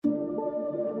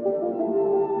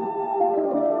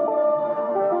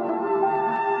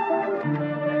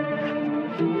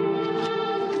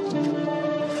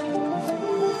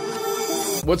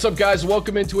What's up, guys?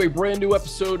 Welcome into a brand new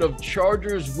episode of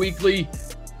Chargers Weekly.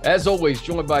 As always,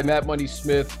 joined by Matt Money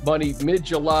Smith. Money,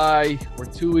 mid-July, we're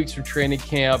 2 weeks from training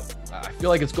camp. I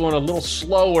feel like it's going a little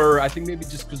slower. I think maybe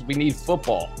just because we need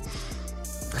football.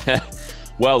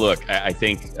 Well, look, I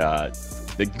think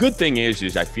the good thing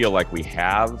is I feel like we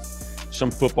have some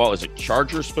football. Is it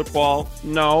Chargers football?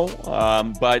 No.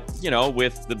 But,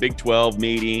 with the Big 12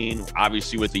 meeting,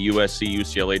 obviously with the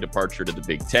USC-UCLA departure to the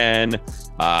Big 10,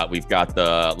 we've got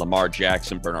the Lamar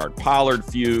Jackson-Bernard Pollard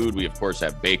feud. We, of course,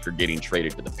 have Baker getting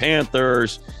traded to the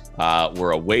Panthers.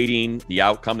 We're awaiting the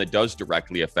outcome that does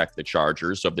directly affect the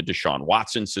Chargers of the Deshaun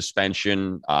Watson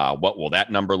suspension. What will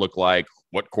that number look like?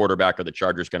 What quarterback are the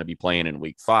Chargers going to be playing in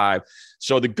Week 5?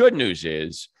 So the good news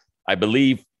is, I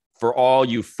believe, for all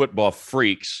you football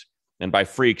freaks, and by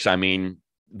freaks, I mean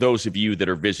those of you that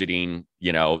are visiting,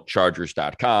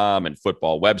 Chargers.com and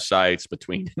football websites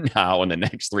between now and the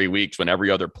next 3 weeks when every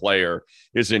other player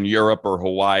is in Europe or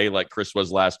Hawaii, like Chris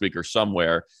was last week or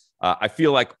somewhere, I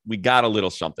feel like we got a little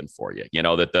something for you,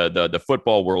 that the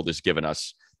football world has given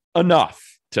us enough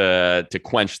to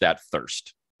quench that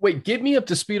thirst. Wait, get me up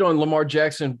to speed on Lamar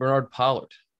Jackson, Bernard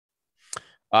Pollard.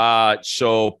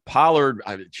 So Pollard,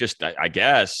 I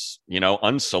guess,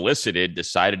 unsolicited,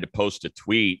 decided to post a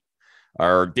tweet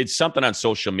or did something on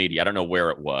social media. I don't know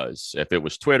where it was, if it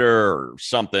was Twitter or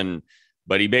something,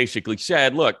 but he basically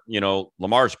said, look,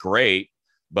 Lamar's great,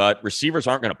 but receivers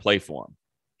aren't going to play for him.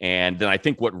 And then I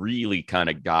think what really kind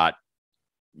of got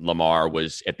Lamar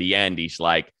was at the end, he's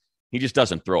like, he just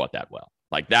doesn't throw it that well.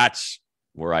 Like that's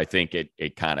where I think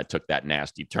it kind of took that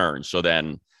nasty turn. So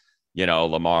then,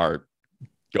 Lamar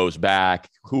goes back.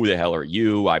 Who the hell are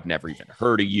you? I've never even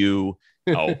heard of you.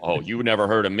 Oh, you never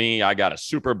heard of me. I got a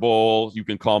Super Bowl. You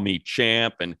can call me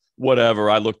champ and whatever.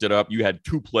 I looked it up. You had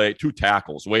two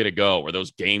tackles. Way to go. Were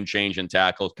those game-changing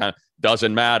tackles? Kind of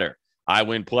doesn't matter. I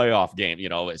win playoff game,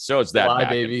 so it's that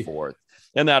back and forth.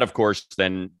 And that, of course,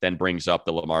 then brings up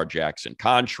the Lamar Jackson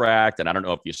contract. And I don't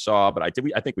know if you saw, but did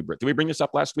we bring this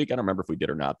up last week? I don't remember if we did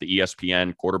or not. The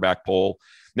ESPN quarterback poll.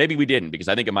 Maybe we didn't because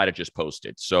I think it might have just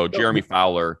posted. So Jeremy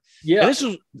Fowler. Yeah.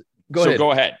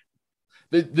 Go ahead.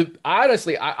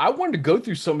 Honestly, I wanted to go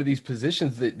through some of these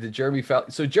positions that Jeremy Fowler.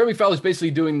 So Jeremy Fowler is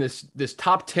basically doing this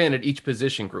top 10 at each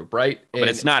position group, right? But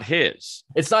it's not his.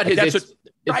 It's not his.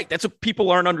 That's what people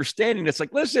aren't understanding. It's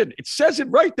like, listen, it says it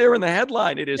right there in the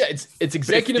headline. It is. Yeah, it's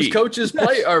executives, 50. Coaches,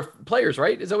 players,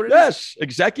 right? Is that what it is? Yes,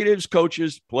 executives,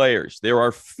 coaches, players. There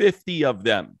are 50 of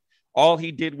them. All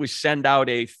he did was send out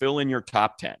a fill in your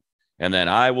top 10. And then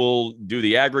I will do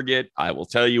the aggregate. I will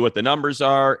tell you what the numbers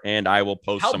are, and I will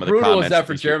post some of the comments. How brutal is that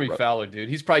for Jeremy Fowler, dude?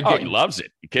 He's probably he loves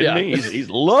it. You kidding me? He's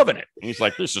loving it. He's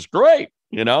like, this is great,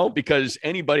 because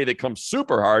anybody that comes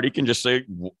super hard, he can just say,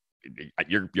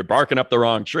 you're barking up the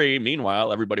wrong tree.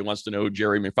 Meanwhile, everybody wants to know who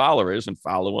Jeremy Fowler is and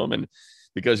follow him. And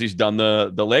because he's done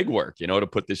the legwork, to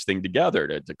put this thing together,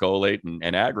 to collate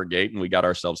and aggregate. And we got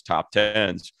ourselves top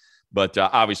 10s. But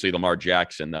obviously Lamar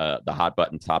Jackson, the hot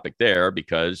button topic there,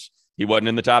 because he wasn't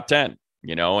in the top 10,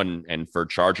 and for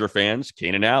Charger fans,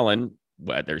 Keenan Allen,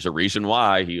 there's a reason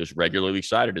why he was regularly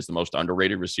cited as the most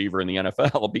underrated receiver in the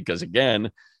NFL, because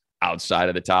again, outside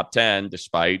of the top 10,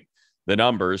 despite the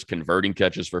numbers, converting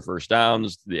catches for first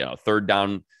downs, third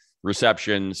down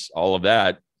receptions, all of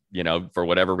that, for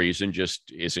whatever reason,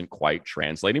 just isn't quite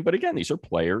translating. But again, these are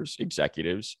players,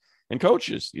 executives, and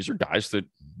coaches. These are guys that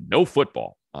know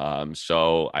football.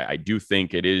 So I do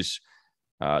think it is,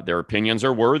 their opinions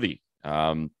are worthy.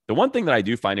 The one thing that I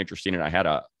do find interesting, and I had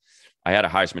a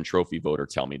Heisman Trophy voter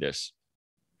tell me this,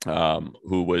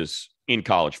 who was in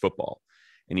college football,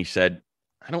 and he said,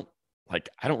 I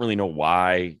don't really know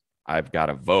why I've got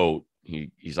to vote.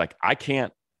 He's like, I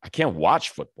can't watch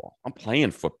football. I'm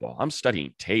playing football. I'm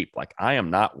studying tape. Like, I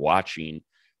am not watching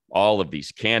all of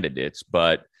these candidates,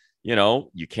 but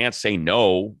you can't say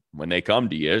no when they come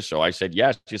to you. So I said,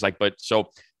 yes. He's like, but so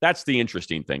that's the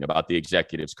interesting thing about the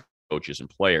executives, coaches, and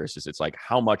players is it's like,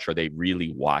 how much are they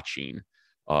really watching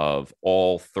of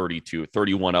all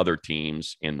 31 other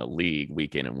teams in the league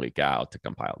week in and week out to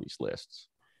compile these lists?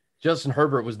 Justin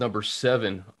Herbert was number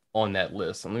 7 on that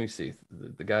list. And let me see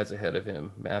the guys ahead of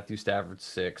him. Matthew Stafford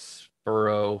 6,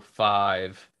 Burrow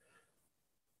 5,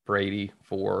 Brady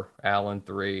 4, Allen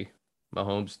 3,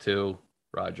 Mahomes 2,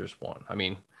 Rodgers 1. I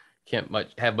mean, can't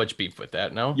have much beef with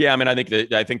that, no? Yeah, I mean, I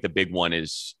think the big one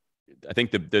is, I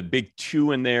think the big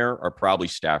 2 in there are probably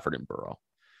Stafford and Burrow.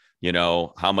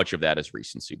 How much of that is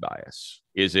recency bias?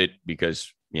 Is it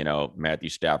because, Matthew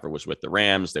Stafford was with the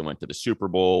Rams, they went to the Super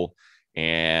Bowl,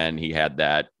 and he had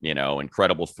that,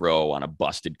 incredible throw on a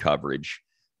busted coverage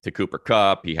to Cooper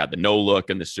Kupp. He had the no look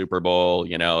in the Super Bowl,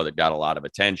 that got a lot of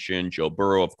attention. Joe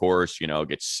Burrow, of course,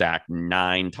 gets sacked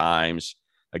 9 times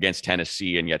against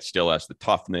Tennessee and yet still has the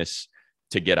toughness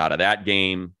to get out of that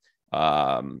game.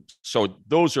 So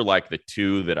those are like the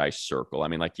 2 that I circle. I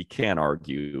mean, like, you can't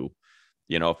argue,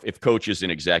 if coaches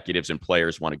and executives and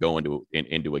players want to go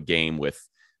into a game with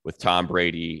Tom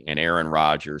Brady and Aaron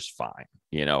Rodgers, fine.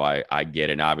 I get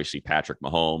it. And obviously Patrick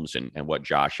Mahomes and what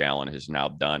Josh Allen has now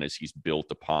done is he's built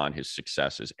upon his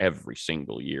successes every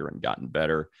single year and gotten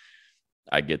better.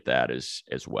 I get that as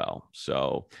well.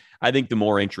 So I think the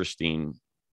more interesting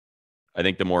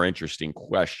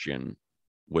question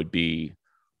would be,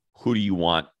 who do you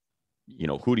want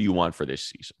for this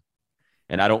season?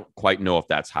 And I don't quite know if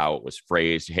that's how it was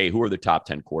phrased. Hey, who are the top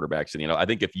 10 quarterbacks? And, I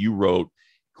think if you wrote,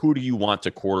 who do you want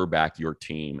to quarterback your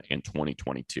team in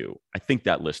 2022? I think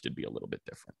that list would be a little bit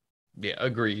different. Yeah,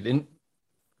 agreed. And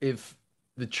if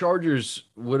the Chargers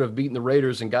would have beaten the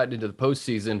Raiders and gotten into the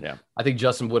postseason, I think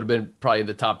Justin would have been probably in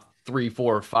the top 3,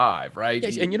 4, or 5, right?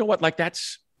 Yes, and you know what? Like,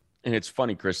 and it's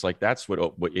funny, Chris, like that's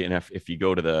what if you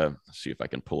go to let's see if I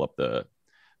can pull up the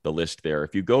list there.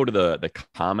 If you go to the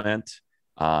comment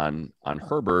on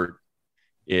Herbert,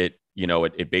 it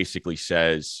basically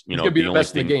says, he's gonna be the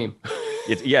best in the game.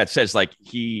 It says like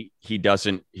he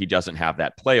doesn't have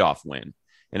that playoff win.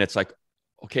 And it's like,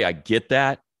 okay, I get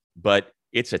that, but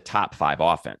it's a top 5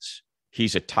 offense.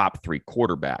 He's a top 3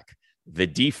 quarterback. The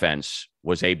defense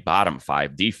was a bottom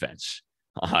 5 defense.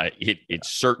 It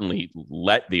certainly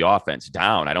let the offense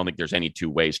down. I don't think there's any 2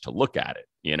 ways to look at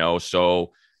it,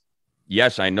 so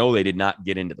yes, I know they did not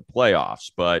get into the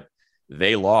playoffs, but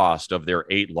they lost. Of their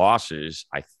 8 losses,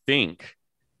 I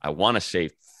want to say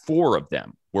 4 of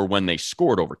them were when they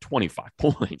scored over 25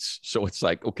 points. So it's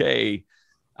like, okay,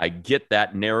 I get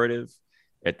that narrative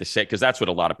at the same, because that's what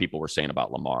a lot of people were saying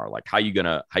about Lamar. Like, how you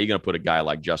gonna put a guy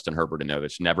like Justin Herbert in there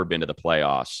that's never been to the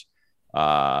playoffs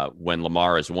when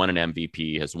Lamar has won an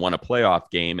MVP, has won a playoff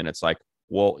game, and it's like,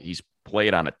 well, he's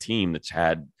played on a team that's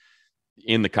had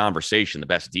in the conversation the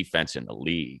best defense in the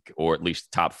league, or at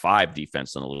least top 5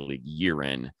 defense in the league year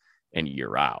in and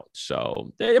year out.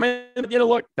 So I mean,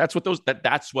 look, that's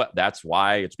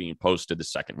why it's being posted the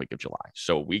second week of July,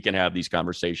 so we can have these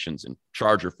conversations and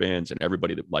Charger fans and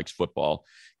everybody that likes football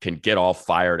can get all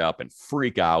fired up and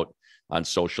freak out on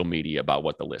social media about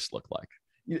what the list looked like.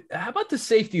 How about the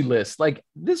safety list? Like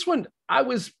this one,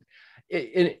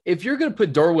 if you're going to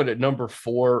put Derwin at number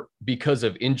 4 because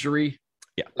of injury,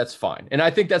 yeah, that's fine. And I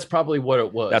think that's probably what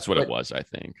it was. That's what it was, I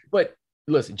think. But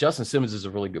listen, Justin Simmons is a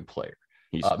really good player.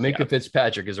 Minkah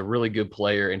Fitzpatrick is a really good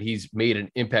player, and he's made an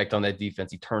impact on that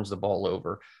defense. He turns the ball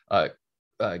over.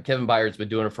 Kevin Byard's been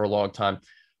doing it for a long time.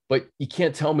 But you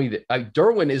can't tell me that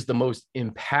Derwin is the most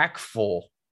impactful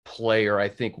player, I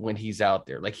think, when he's out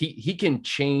there. Like he can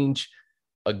change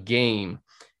a game.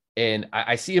 And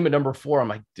I see him at number 4. I'm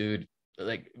like, dude,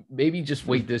 like maybe just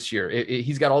wait this year.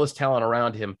 He's got all this talent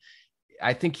around him.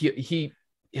 I think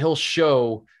he'll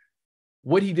show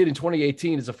what he did in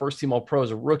 2018 as a first team All Pro as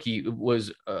a rookie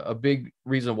was a big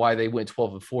reason why they went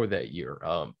 12-4 that year.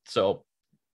 So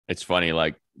it's funny,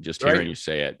 like just hearing you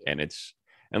say it,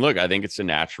 and look, I think it's a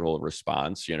natural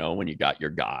response, when you got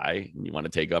your guy and you want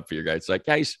to take up for your guy. It's like,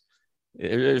 guys,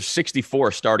 there's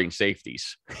 64 starting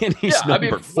safeties and he's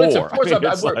number 4.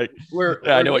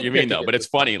 I know what you mean though, but it's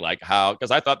funny, like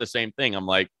because I thought the same thing. I'm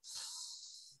like,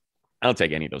 I don't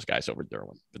take any of those guys over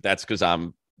Derwin, but that's because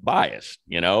I'm biased,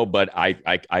 but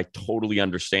I totally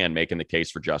understand making the case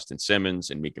for Justin Simmons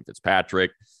and Minkah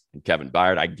Fitzpatrick and Kevin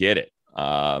Byard. I get it.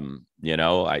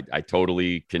 I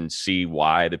totally can see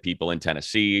why the people in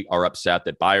Tennessee are upset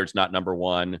that Byard's not number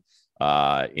 1,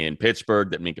 in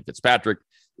Pittsburgh, that Minkah Fitzpatrick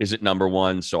isn't number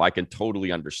 1. So I can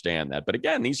totally understand that. But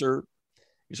again, these are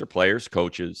players,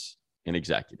 coaches, and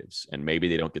executives, and maybe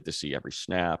they don't get to see every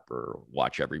snap or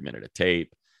watch every minute of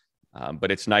tape.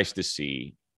 But it's nice to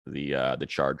see the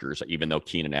Chargers, even though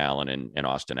Keenan Allen and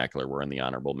Austin Eckler were in the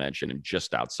honorable mention and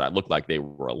just outside, looked like they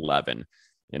were 11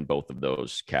 in both of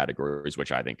those categories,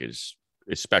 which I think is,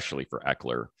 especially for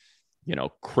Eckler,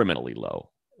 criminally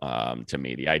low. To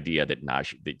me, the idea that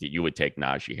that you would take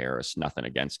Najee Harris, nothing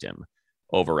against him,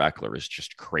 over Eckler is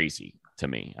just crazy to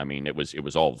me. I mean, it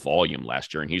was all volume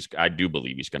last year, and I do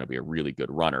believe he's going to be a really good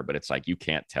runner, but it's like, you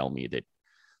can't tell me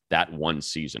that one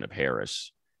season of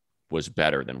Harris was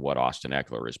better than what Austin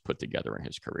Eckler has put together in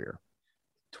his career.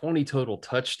 20 total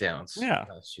touchdowns. Yeah.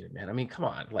 Last year, man. I mean, come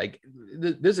on. Like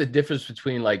there's a difference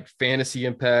between like fantasy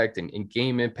impact and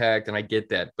game impact. And I get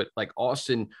that, but like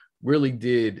Austin really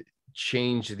did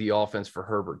change the offense for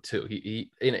Herbert too.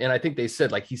 And I think they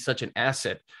said like, he's such an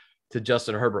asset to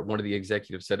Justin Herbert. One of the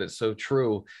executives said it's so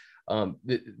true.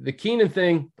 The Keenan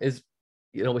thing is,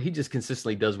 he just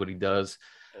consistently does what he does.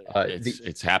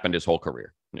 It's happened his whole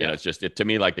career. It's just to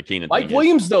me like the Keenan Mike thing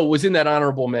Williams though was in that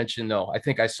honorable mention though. I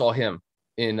think I saw him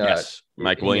in. Yes,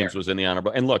 Mike Williams there. was in the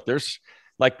honorable. And look, there's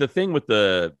like the thing with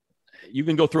you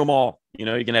can go through them all. You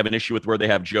can have an issue with where they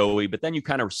have Joey, but then you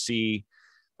kind of see,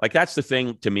 like that's the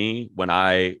thing to me when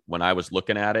I was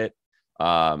looking at it.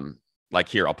 Like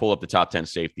here, I'll pull up the top 10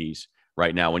 safeties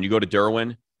right now. When you go to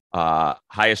Derwin,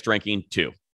 highest ranking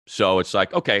 2. So it's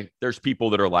like, okay, there's people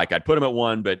that are like, I'd put him at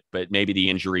 1, but maybe the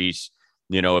injuries,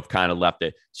 have kind of left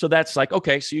it. So that's like,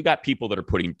 okay, so you got people that are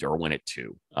putting Derwin at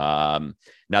 2.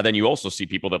 Now then you also see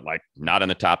people that like not in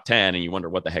the top 10 and you wonder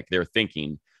what the heck they're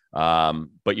thinking.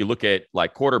 But you look at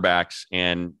like quarterbacks,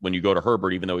 and when you go to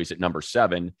Herbert, even though he's at number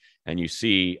 7, and you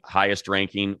see highest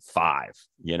ranking 5,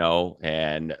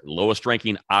 and lowest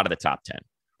ranking out of the top 10.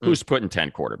 Who's putting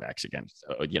 10 quarterbacks against,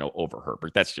 over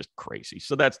Herbert? That's just crazy.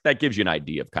 So that gives you an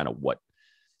idea of kind of what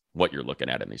you're looking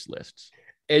at in these lists.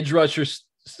 Edge rushers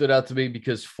stood out to me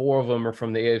because 4 of them are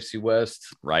from the AFC West,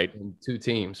 right? And 2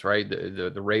 teams, right?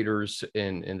 The Raiders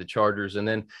and the Chargers, and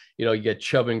then you get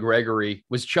Chubb and Gregory.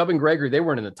 Was Chubb and Gregory? They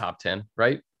weren't in the top 10,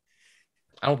 right?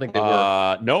 I don't think they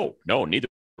were. No, neither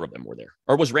of them were there.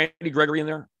 Or was Randy Gregory in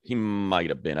there? He might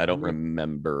have been. I don't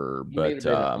remember, but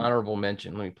honorable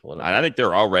mention. Let me pull it up. I think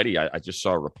they're already. I just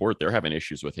saw a report they're having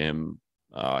issues with him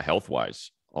health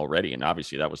wise already, and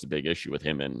obviously that was the big issue with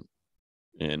him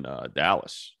in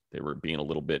Dallas. They were being a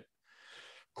little bit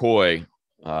coy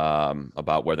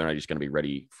about whether or not he's going to be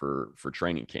ready for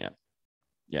training camp.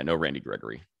 Yeah, no Randy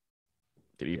Gregory.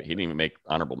 He didn't even make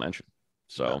honorable mention.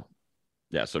 So,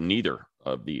 yeah, so neither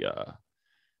of the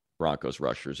Broncos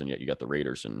rushers, and yet you got the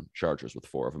Raiders and Chargers with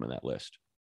 4 of them in that list.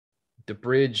 The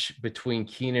bridge between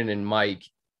Keenan and Mike,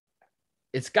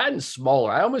 it's gotten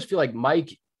smaller. I almost feel like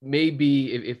Mike may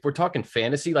be, if we're talking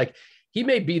fantasy, like he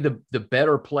may be the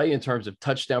better play in terms of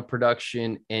touchdown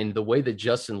production and the way that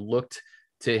Justin looked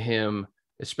to him,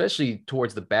 especially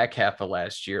towards the back half of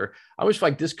last year. I almost feel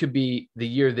like this could be the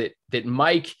year that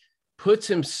Mike puts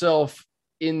himself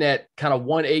in that kind of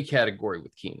 1A category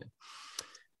with Keenan.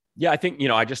 Yeah, I think,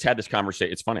 I just had this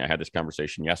conversation. It's funny. I had this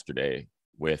conversation yesterday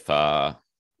with a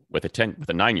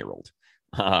 9-year-old.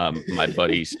 My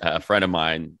buddy's a friend of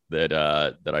mine that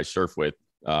I surf with.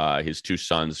 His 2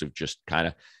 sons have just kind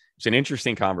of, it's an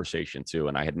interesting conversation too.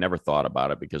 And I had never thought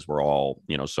about it because we're all,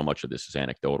 so much of this is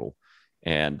anecdotal,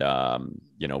 and,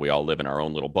 we all live in our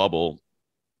own little bubble,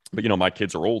 but, my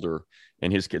kids are older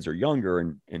and his kids are younger.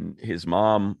 And his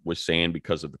mom was saying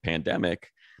because of the pandemic,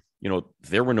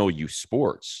 there were no youth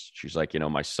sports. She's like,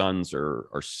 my sons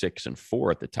are 6 and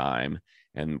 4 at the time,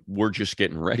 and we're just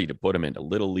getting ready to put them into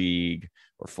little league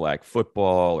or flag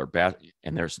football or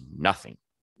and there's nothing.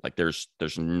 Like there's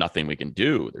nothing we can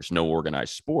do. There's no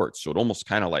organized sports. So it almost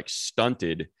kind of like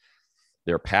stunted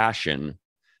their passion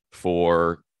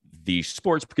for these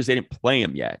sports because they didn't play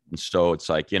them yet. And so it's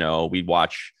like, we'd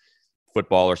watch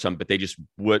football or something,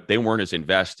 but they weren't as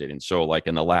invested. And so like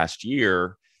in the last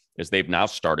year, as they've now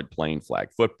started playing flag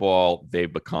football,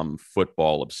 they've become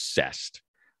football obsessed,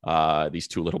 these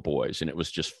 2 little boys. And it was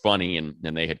just funny. And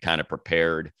they had kind of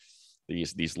prepared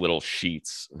these little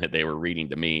sheets that they were reading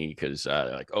to me because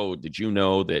like, oh, did you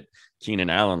know that Keenan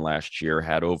Allen last year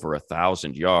had over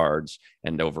 1,000 yards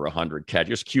and over 100 catches?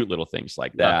 Just cute little things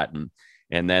like that.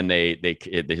 And then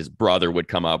his brother would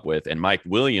come up with, and Mike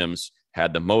Williams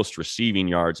had the most receiving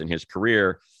yards in his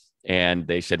career. And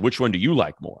they said, which one do you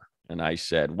like more? And I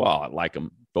said, well, I like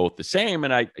them both the same.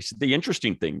 And I said, the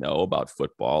interesting thing, though, about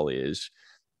football is,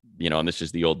 and this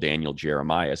is the old Daniel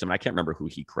Jeremiah's. I mean, I can't remember who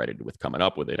he credited with coming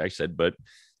up with it. I said, but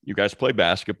you guys play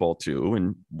basketball too,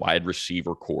 and wide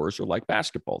receiver cores are like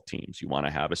basketball teams. You want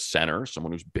to have a center,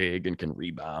 someone who's big and can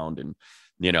rebound and,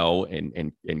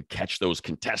 and catch those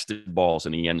contested balls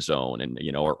in the end zone and,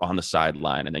 or on the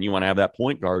sideline. And then you want to have that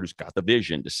point guard who's got the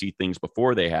vision to see things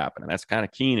before they happen. And that's kind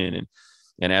of Keenan.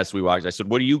 And as we watched, I said,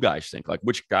 what do you guys think? Like,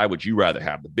 which guy would you rather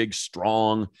have? The big,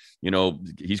 strong,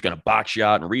 he's going to box you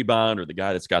out and rebound, or the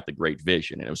guy that's got the great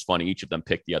vision? And it was funny. Each of them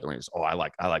picked the other one. It was, I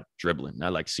like dribbling. I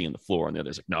like seeing the floor. And the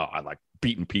other's like, no, I like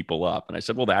beating people up. And I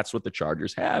said, well, that's what the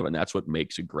Chargers have. And that's what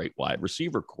makes a great wide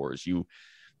receiver core is you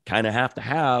kind of have to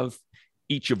have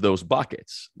each of those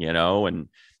buckets, and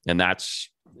that's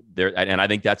there. And I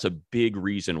think that's a big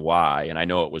reason why, and I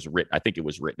know it was written, I think it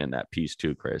was written in that piece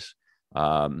too, Chris.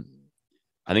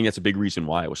 I think that's a big reason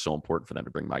why it was so important for them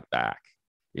to bring Mike back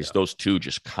is those 2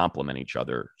 just complement each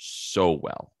other so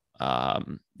well.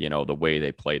 The way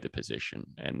they play the position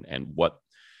and what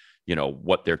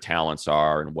their talents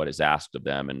are and what is asked of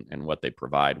them and what they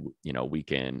provide,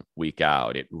 week in, week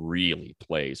out, it really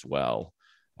plays well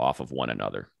off of one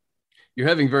another. You're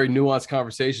having very nuanced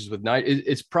conversations with Knight.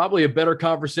 It's probably a better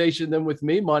conversation than with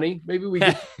me, Money. Maybe we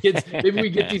get kids. Maybe we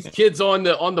get these kids on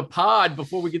the pod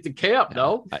before we get to camp.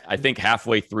 No, I think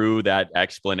halfway through that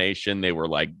explanation, they were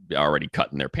like already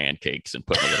cutting their pancakes and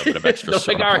putting a little bit of extra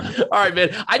syrup. Like, all right,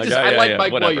 man. I like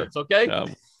Mike whatever. Williams.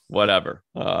 Okay, whatever.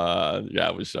 It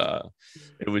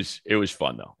was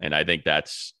fun though, and I think I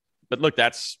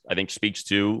think speaks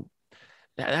to.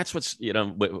 That's what's,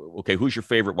 okay, who's your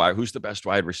favorite wide? Who's the best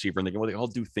wide receiver? And they all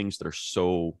do things that are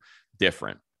so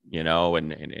different, and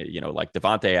like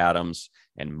Devontae Adams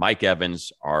and Mike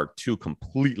Evans are two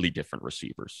completely different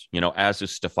receivers, as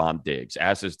is Stephon Diggs,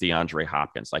 as is DeAndre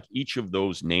Hopkins. Like each of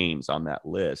those names on that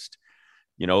list,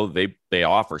 they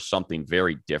offer something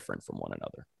very different from one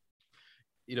another.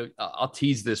 I'll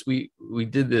tease this. We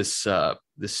did this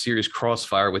series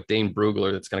Crossfire with Dane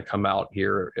Brugler that's going to come out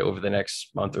here over the next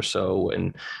month or so.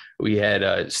 And we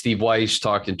had Steve Weiss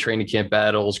talking training camp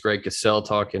battles, Greg Cassell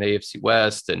talking AFC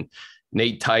West, and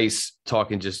Nate Tice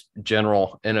talking just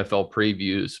general NFL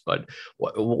previews. But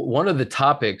one of the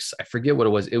topics, I forget what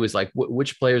it was. It was like,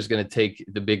 which player is going to take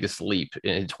the biggest leap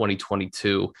in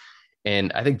 2022?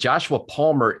 And I think Joshua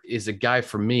Palmer is a guy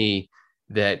for me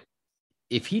that,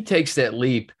 if he takes that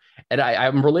leap, and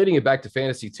I'm relating it back to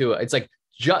fantasy too, it's like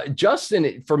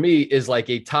Justin for me is like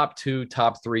a top 2,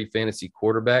 top 3 fantasy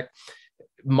quarterback.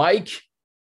 Mike,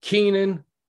 Keenan,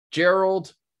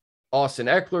 Gerald, Austin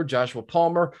Eckler, Joshua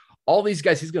Palmer, all these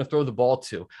guys he's going to throw the ball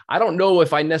to. I don't know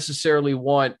if I necessarily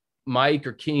want Mike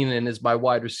or Keenan as my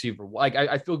wide receiver. Like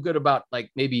I feel good about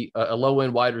like maybe a low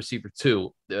end wide receiver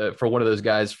too for one of those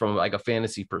guys from like a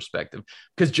fantasy perspective,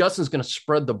 because Justin's going to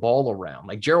spread the ball around.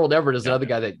 Like Gerald Everett is another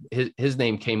guy that his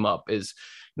name came up. Is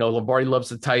Lombardi loves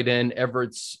the tight end.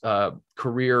 Everett's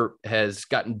career has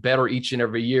gotten better each and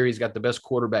every year. He's got the best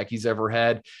quarterback he's ever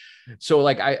had. So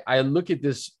like I look at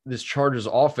this Chargers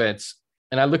offense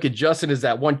and I look at Justin as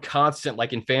that one constant,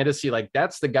 like in fantasy, like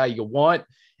that's the guy you want.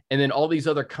 And then all these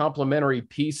other complementary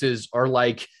pieces are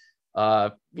like,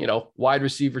 wide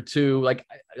receiver 2.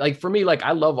 Like for me, like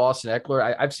I love Austin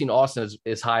Eckler. I've seen Austin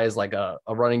as high as like a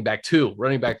running back 2,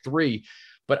 running back 3.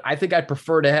 But I think I'd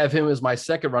prefer to have him as my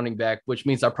second running back, which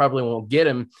means I probably won't get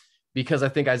him because I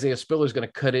think Isaiah Spiller is going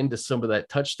to cut into some of that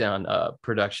touchdown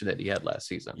production that he had last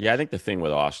season. Yeah, I think the thing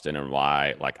with Austin and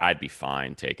why, like, I'd be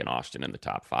fine taking Austin in the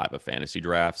top 5 of fantasy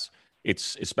drafts.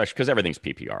 It's especially because everything's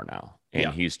PPR now.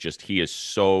 And he is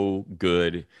so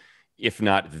good, if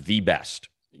not the best,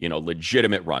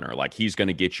 legitimate runner. Like he's going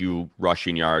to get you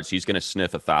rushing yards. He's going to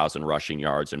sniff 1,000 rushing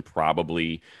yards and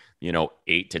probably,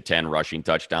 8 to 10 rushing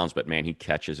touchdowns. But man, he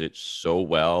catches it so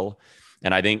well.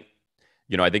 And I think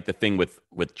the thing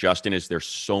with Justin is there's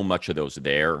so much of those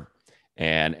there.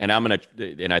 And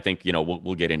I think,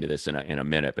 we'll get into this in a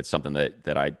minute, but something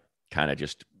that I kind of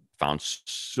just found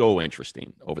so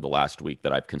interesting over the last week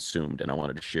that I've consumed and I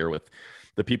wanted to share with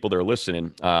the people that are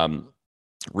listening,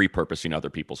 repurposing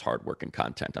other people's hard work and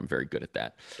content. I'm very good at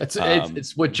that.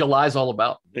 It's what July's all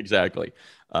about. Exactly.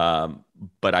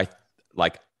 But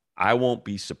I won't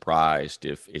be surprised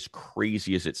if, as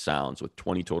crazy as it sounds, with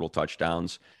 20 total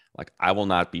touchdowns, like I will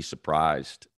not be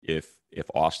surprised if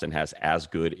Austin has as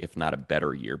good, if not a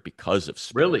better year because of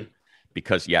Spiller. Really?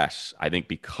 Because yes, I think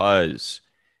because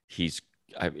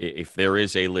if there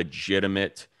is a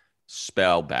legitimate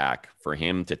spell back for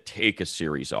him to take a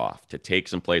series off, to take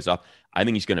some plays off, I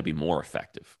think he's going to be more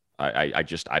effective.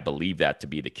 I believe that to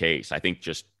be the case. I think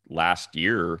just last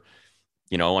year,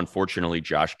 unfortunately,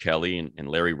 Josh Kelly and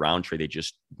Larry Roundtree, they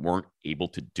just weren't able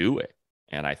to do it.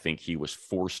 And I think he was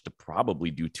forced to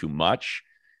probably do too much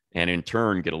and in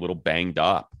turn get a little banged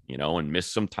up, and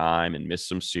miss some time and miss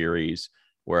some series.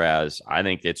 Whereas I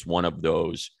think it's one of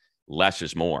those less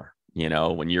is more.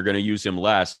 When you're going to use him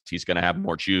less, he's going to have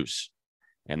more juice.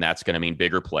 And that's going to mean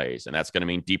bigger plays. And that's going to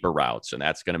mean deeper routes. And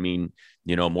that's going to mean,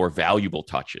 more valuable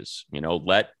touches.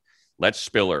 Let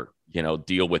Spiller,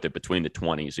 deal with it between the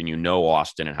 20s. And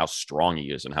Austin and how strong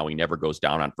he is and how he never goes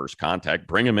down on first contact.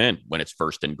 Bring him in when it's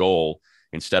first and goal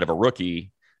instead of a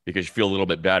rookie, because you feel a little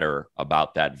bit better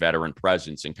about that veteran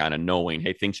presence and kind of knowing,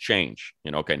 hey, things change.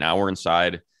 Okay, now we're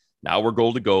inside. Now we're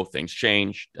goal to go. Things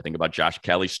change. I think about Josh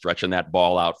Kelly stretching that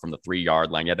ball out from the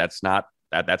 3-yard line. Yeah, that's not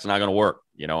going to work,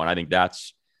 and I think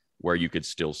that's where you could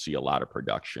still see a lot of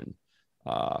production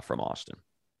from Austin.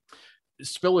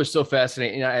 Spiller is so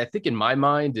fascinating. And I think in my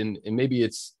mind, and maybe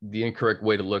it's the incorrect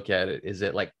way to look at it, is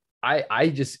that like, I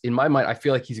just, in my mind, I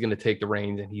feel like he's going to take the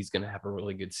reins and he's going to have a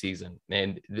really good season.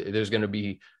 And there's going to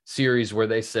be series where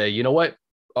they say, you know what,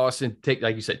 Austin,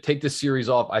 like you said, take this series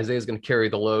off. Isaiah's going to carry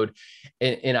the load.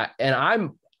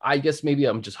 I guess maybe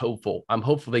I'm just hopeful. I'm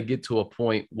hopeful they get to a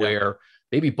point where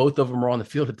maybe both of them are on the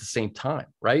field at the same time,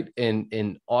 right?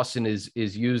 And Austin is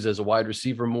used as a wide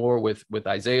receiver more with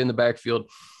Isaiah in the backfield,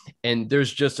 and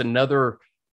there's just another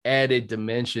added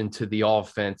dimension to the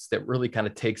offense that really kind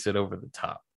of takes it over the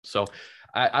top. So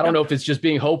I don't know if it's just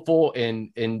being hopeful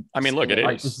and I mean, look, it is.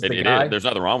 Right, it is. There's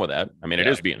nothing wrong with that. I mean, it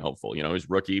Yeah. is being hopeful. You know, his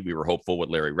rookie, we were hopeful with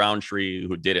Larry Roundtree,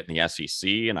 who did it in the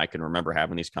SEC. And I can remember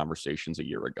having these conversations a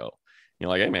year ago. You know,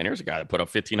 like, hey, man, here's a guy that put up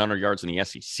 1,500 yards in the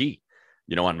SEC,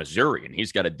 you know, on Missouri. And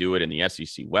he's got to do it in the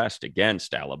SEC West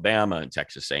against Alabama and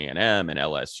Texas A&M and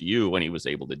LSU when he was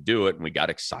able to do it. And we got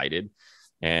excited.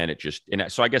 And it just,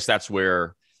 and so I guess that's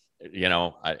where, you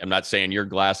know, I'm not saying you're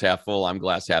glass half full, I'm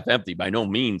glass half empty. By no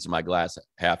means am I glass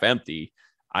half empty.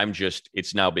 I'm just,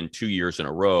 it's now been 2 years in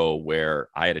a row where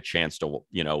I had a chance to,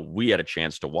 you know, we had a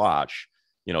chance to watch,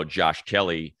 you know, Josh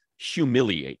Kelly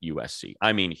humiliate USC.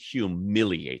 I mean,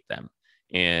 humiliate them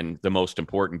in the most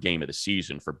important game of the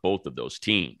season for both of those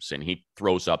teams. And he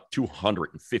throws up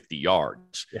 250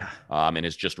 yards and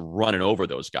is just running over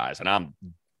those guys. And I'm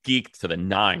geeked to the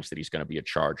nines that he's going to be a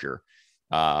Charger.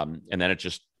 And then it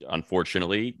just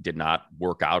unfortunately did not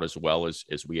work out as well as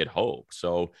we had hoped.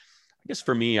 So I guess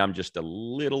for me, I'm just a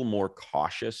little more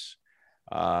cautious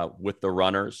with the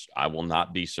runners. I will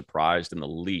not be surprised in the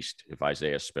least if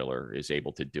Isaiah Spiller is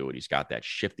able to do it. He's got that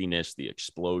shiftiness, the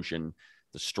explosion,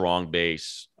 the strong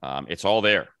base. It's all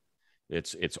there.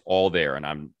 It's all there. And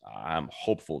I'm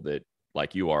hopeful that,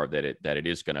 like you are, that it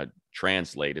is going to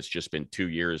translate. It's just been 2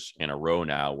 years in a row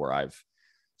now where I've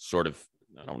sort of,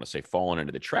 I don't want to say fallen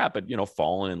into the trap, but, you know,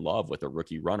 fallen in love with a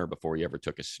rookie runner before he ever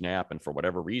took a snap. And for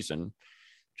whatever reason,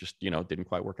 just, you know, didn't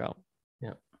quite work out.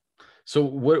 Yeah. So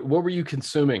what were you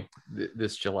consuming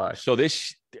this July? So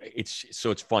it's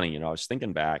funny, you know, I was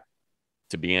thinking back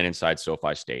to being inside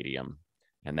SoFi Stadium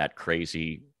and that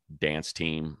crazy dance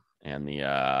team and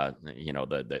the, you know,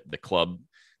 the club,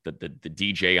 the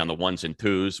DJ on the ones and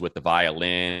twos with the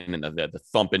violin and the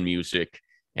thumping music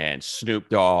and Snoop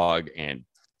Dogg and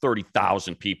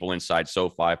 30,000 people inside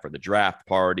SoFi for the draft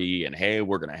party. And, hey,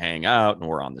 we're going to hang out and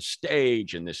we're on the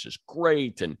stage and this is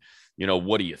great. And, you know,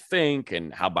 what do you think?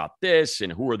 And how about this?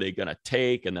 And who are they going to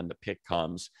take? And then the pick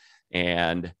comes.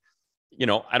 And, you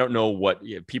know, I don't know what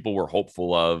people were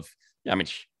hopeful of. I mean,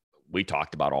 we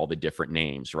talked about all the different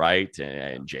names, right?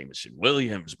 And Jameson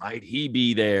Williams, might he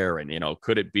be there? And, you know,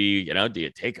 could it be, you know, do you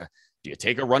take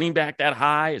a running back that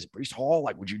high? Is Breece Hall?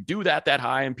 Like, would you do that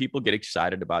high? And people get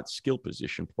excited about skill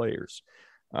position players.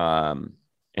 And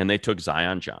they took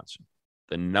Zion Johnson,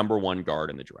 the number one guard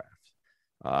in the draft.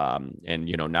 And,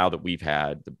 you know, now that we've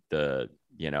had the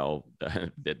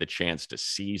chance to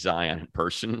see Zion in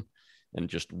person and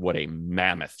just what a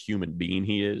mammoth human being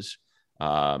he is,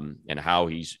 and how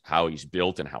he's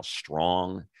built and how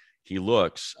strong he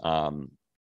looks. I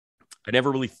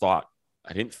never really thought,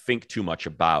 I didn't think too much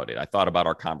about it. I thought about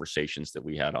our conversations that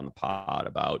we had on the pod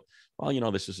about, well, you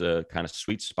know, this is a kind of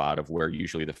sweet spot of where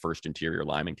usually the first interior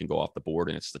lineman can go off the board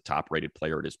and it's the top rated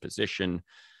player at his position.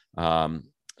 So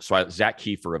Zach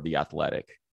Kiefer of The Athletic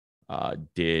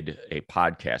did a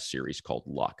podcast series called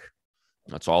Luck.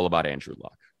 It's all about Andrew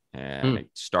Luck. And it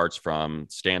starts from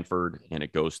Stanford and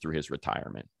it goes through his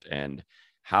retirement. And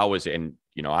and,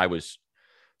 you know, I was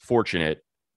fortunate.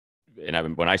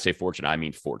 And when I say fortunate, I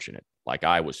mean fortunate. Like,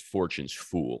 I was fortune's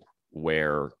fool,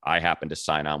 where I happened to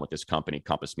sign on with this company,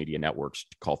 Compass Media Networks,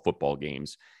 to call football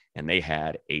games. And they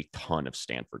had a ton of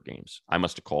Stanford games. I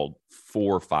must have called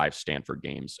 4 or 5 Stanford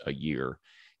games a year.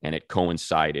 And it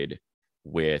coincided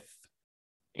with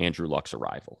Andrew Luck's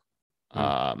arrival.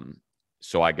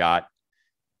 So I got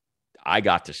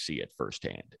to see it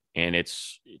firsthand. And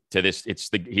he's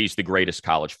the greatest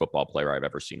college football player I've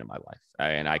ever seen in my life.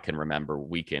 And I can remember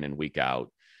week in and week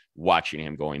out watching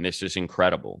him going, this is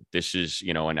incredible. This is,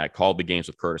 you know, and I called the games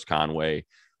with Curtis Conway,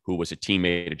 who was a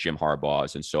teammate of Jim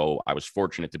Harbaugh's. And so I was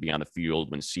fortunate to be on the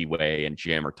field when Seaway and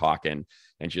Jim are talking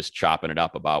and just chopping it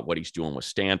up about what he's doing with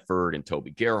Stanford and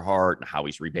Toby Gerhart and how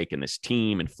he's remaking this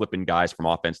team and flipping guys from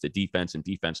offense to defense and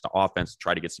defense to offense to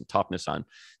try to get some toughness on,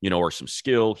 you know, or some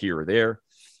skill here or there.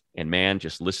 And man,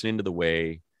 just listening to the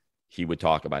way he would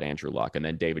talk about Andrew Luck, and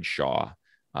then David Shaw,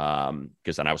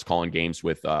 because then I was calling games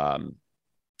with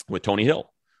Tony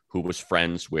Hill, who was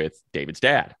friends with David's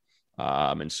dad.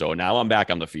 And so now I'm back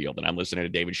on the field and I'm listening to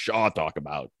David Shaw talk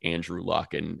about Andrew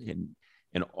Luck, and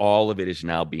all of it is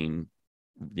now being,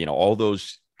 you know, all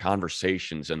those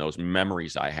conversations and those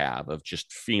memories I have of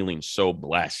just feeling so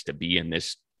blessed to be in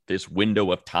this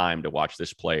window of time to watch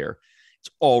this player. It's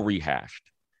all rehashed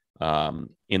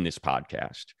in this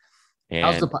podcast. And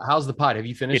how's the pod? Have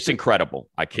you finished it's it? incredible.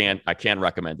 I can't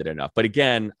recommend it enough. But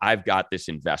again, I've got this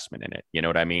investment in it. You know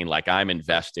what I mean? Like, I'm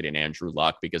invested in Andrew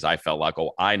Luck because I felt like,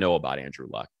 oh, I know about Andrew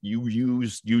Luck. You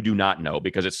do not know,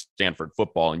 because it's Stanford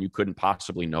football and you couldn't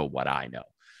possibly know what I know.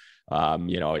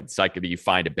 It's like you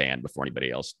find a band before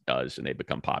anybody else does and they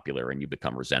become popular and you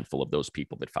become resentful of those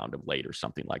people that found them late or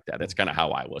something like that. That's kind of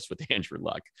how I was with Andrew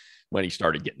Luck when he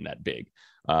started getting that big,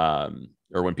 or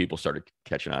when people started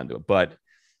catching on to it. But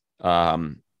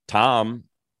Tom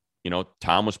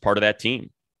was part of that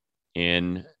team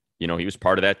he was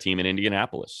part of that team in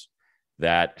Indianapolis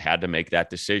that had to make that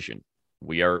decision.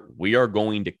 We are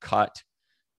going to cut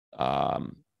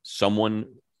an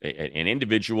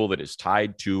individual that is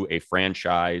tied to a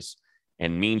franchise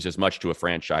and means as much to a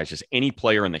franchise as any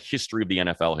player in the history of the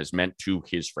NFL has meant to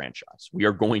his franchise. We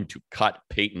are going to cut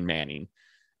Peyton Manning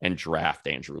and draft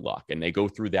Andrew Luck. And they go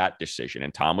through that decision.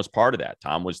 And Tom was part of that.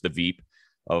 Tom was the VP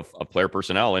of player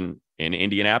personnel in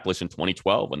Indianapolis in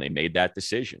 2012 when they made that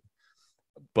decision.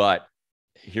 But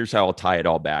here's how I'll tie it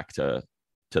all back to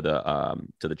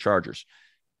the Chargers.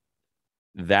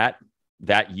 That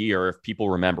year, if people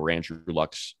remember Andrew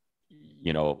Luck's,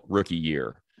 rookie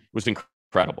year, it was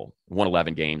incredible. Won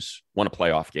 11 games, won a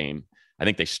playoff game. I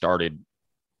think they started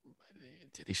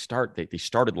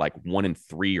like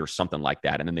 1-3 or something like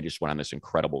that. And then they just went on this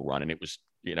incredible run. And it was,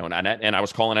 and I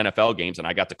was calling NFL games, and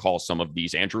I got to call some of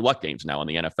these Andrew Luck games now in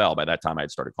the NFL. By that time I had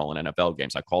started calling NFL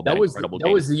games. I called that incredible game.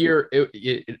 That was the year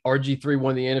RG3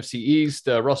 won the NFC East.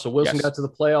 Russell Wilson got to the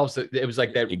playoffs. It was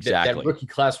like that. Exactly. That rookie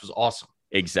class was awesome.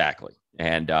 Exactly.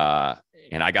 And I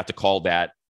got to call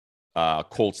that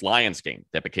Colts Lions game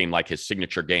that became like his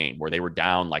signature game, where they were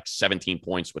down like 17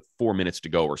 points with 4 minutes to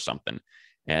go or something.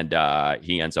 And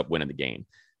he ends up winning the game.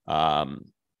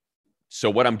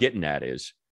 So what I'm getting at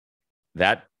is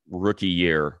that rookie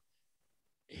year,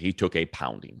 he took a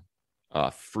pounding,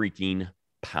 freaking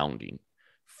pounding,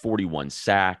 41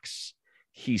 sacks.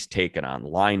 He's taking on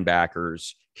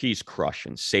linebackers. He's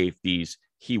crushing safeties.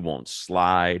 He won't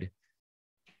slide.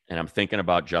 And I'm thinking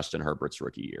about Justin Herbert's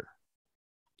rookie year.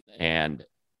 And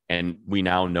we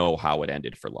now know how it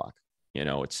ended for Luck.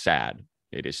 It's sad.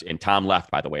 It is. And Tom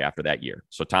left, by the way, after that year.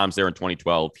 So Tom's there in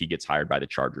 2012. He gets hired by the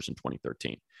Chargers in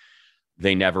 2013.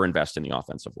 They never invest in the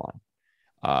offensive line.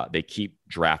 They keep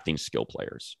drafting skill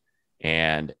players.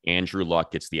 And Andrew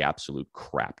Luck gets the absolute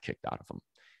crap kicked out of him.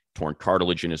 Torn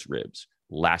cartilage in his ribs,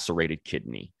 lacerated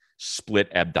kidney,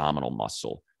 split abdominal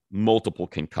muscle, multiple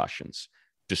concussions,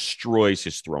 destroys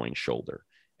his throwing shoulder.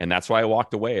 And that's why I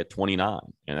walked away at 29.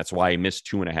 And that's why I missed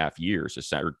 2.5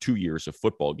 years, or 2 years of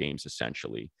football games,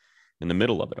 essentially, in the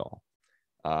middle of it all.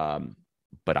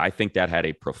 But I think that had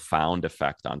a profound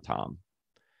effect on Tom,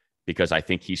 because I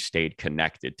think he stayed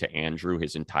connected to Andrew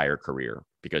his entire career,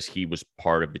 because he was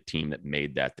part of the team that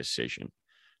made that decision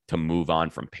to move on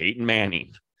from Peyton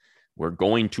Manning. We're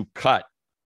going to cut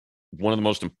one of the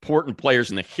most important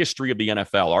players in the history of the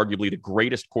NFL, arguably the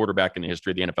greatest quarterback in the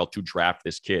history of the NFL, to draft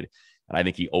this kid. And I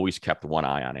think he always kept one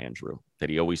eye on Andrew, that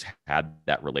he always had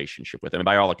that relationship with him. And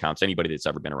by all accounts, anybody that's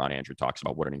ever been around Andrew talks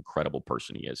about what an incredible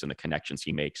person he is and the connections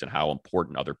he makes and how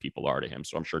important other people are to him.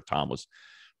 So I'm sure Tom was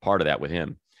part of that with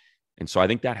him. And so I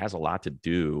think that has a lot to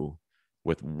do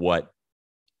with what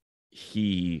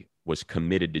he was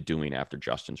committed to doing after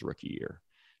Justin's rookie year.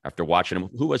 After watching him,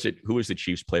 who was the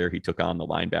Chiefs player he took on, the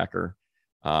linebacker?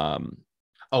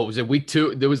 Was it week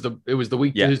 2? It was the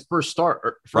week, his first start.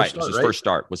 First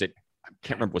start. Was it? I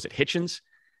can't remember. Was it Hitchens?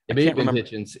 It may have been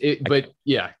Hitchens.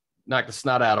 Knocked the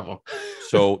snot out of him.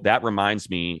 So that reminds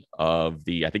me of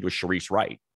I think it was Sharice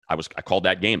Wright. I called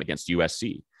that game against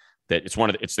USC. That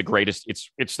it's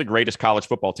the greatest college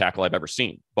football tackle I've ever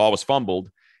seen. Ball was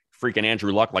fumbled. Freaking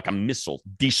Andrew Luck, like a missile,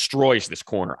 destroys this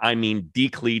corner. I mean,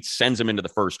 decleats, sends him into the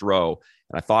first row.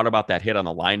 And I thought about that hit on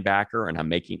the linebacker,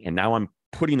 and now I'm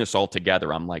putting this all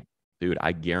together. I'm like, dude,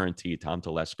 I guarantee Tom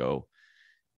Telesco,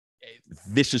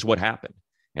 this is what happened.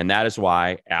 And that is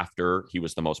why, after he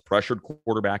was the most pressured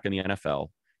quarterback in the NFL,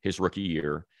 his rookie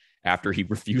year, after he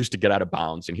refused to get out of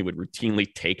bounds and he would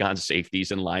routinely take on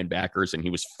safeties and linebackers, and he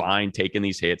was fine taking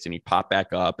these hits, and he popped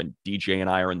back up, and DJ and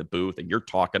I are in the booth and you're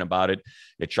talking about it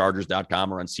at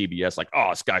Chargers.com or on CBS, like,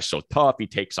 oh, this guy's so tough. He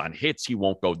takes on hits. He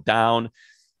won't go down.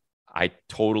 I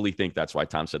totally think that's why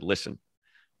Tom said, listen,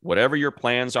 whatever your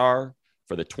plans are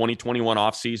for the 2021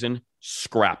 offseason,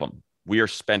 scrap them. We are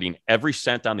spending every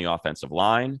cent on the offensive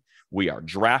line. We are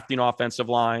drafting offensive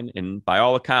line. And by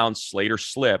all accounts, Slater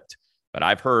slipped. But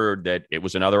I've heard that it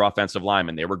was another offensive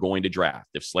lineman they were going to draft.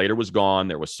 If Slater was gone,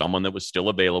 there was someone that was still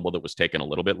available that was taken a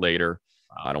little bit later.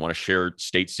 I don't want to share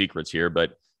state secrets here,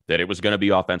 but that it was going to be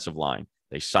offensive line.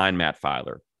 They signed Matt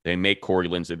Filer. They make Corey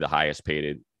Linsley the highest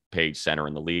paid center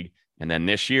in the league. And then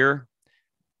this year,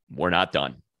 we're not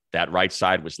done. That right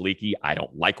side was leaky. I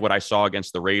don't like what I saw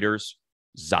against the Raiders.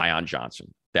 Zion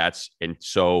Johnson. And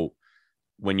so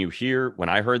when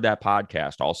I heard that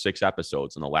podcast, all 6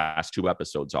 episodes, and the last 2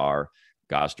 episodes are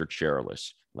Gosder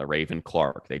Cherilus, LaRaven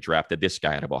Clark. They drafted this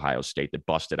guy out of Ohio State that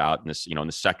busted out in this, in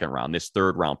the second round. This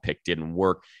 3rd round pick didn't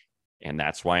work. And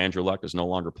that's why Andrew Luck is no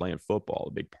longer playing football,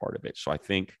 a big part of it. So I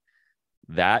think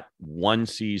that one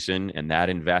season and that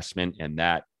investment and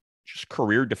that just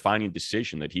career defining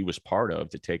decision that he was part of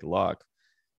to take Luck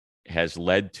has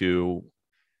led to,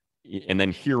 and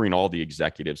then hearing all the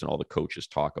executives and all the coaches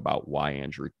talk about why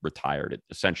Andrew retired at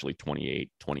essentially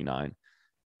 28, 29.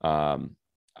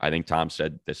 I think Tom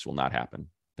said this will not happen.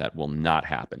 That will not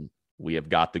happen. We have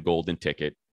got the golden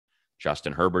ticket.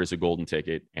 Justin Herbert is a golden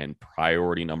ticket, and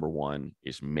priority number 1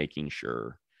 is making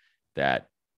sure that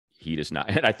he does not.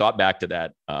 And I thought back to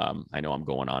that. I know I'm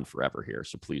going on forever here,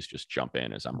 so please just jump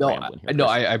in as I'm rambling here. No,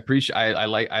 I appreciate.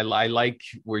 I like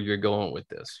where you're going with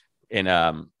this. And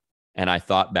I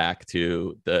thought back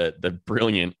to the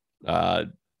brilliant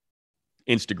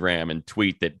Instagram and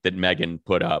tweet that Megan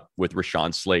put up with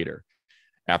Rashawn Slater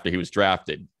after he was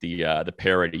drafted. The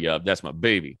parody of "That's my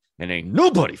baby," and ain't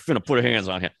nobody finna put hands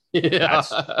on him. Yeah.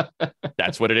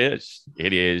 That's what it is.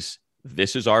 It is,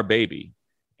 this is our baby,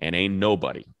 and ain't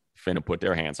nobody finna put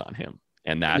their hands on him.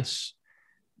 And that's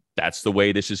the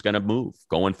way this is going to move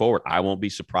going forward. I won't be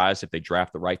surprised if they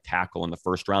draft the right tackle in the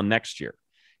 1st round next year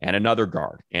and another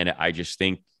guard. And I just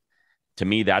think, to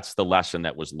me, that's the lesson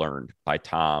that was learned by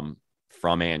Tom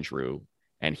from Andrew,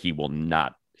 and he will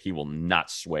not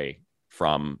sway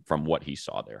from what he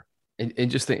saw there. And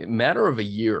just think, matter of a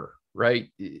year, right?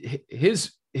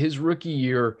 His rookie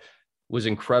year was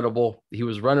incredible. He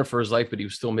was running for his life, but he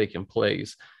was still making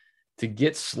plays. To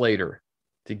get Slater,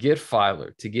 to get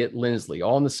Filer, to get Linsley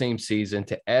all in the same season,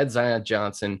 to add Zion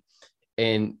Johnson.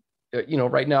 And,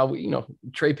 right now,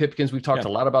 Trey Pipkins, we've talked a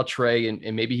lot about Trey,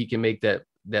 and maybe he can make that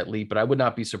leap, but I would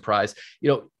not be surprised,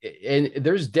 and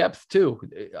there's depth too,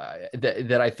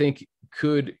 that I think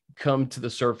could come to the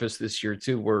surface this year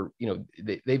too, where,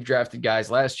 they've drafted guys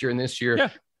last year and this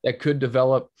year that could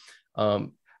develop. I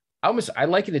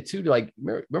liken it too to, like,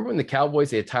 remember when the Cowboys,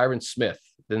 they had Tyron Smith,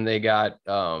 then they got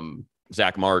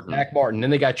Zach Martin, then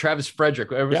they got Travis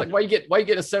Frederick. Everyone's like, why you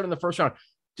get a 7 in the 1st round?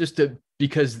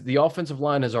 Because the offensive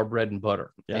line is our bread and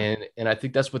butter. Yeah. And I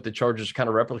think that's what the Chargers are kind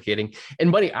of replicating.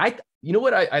 And buddy, I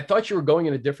thought you were going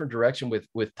in a different direction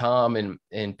with Tom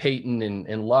and Peyton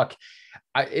and Luck.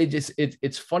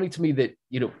 It's funny to me that,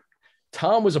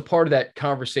 Tom was a part of that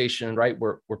conversation, right?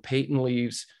 Where Peyton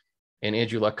leaves and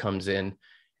Andrew Luck comes in,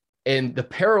 and the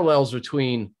parallels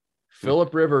between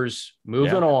Phillip Rivers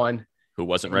moving on, who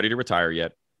wasn't ready to retire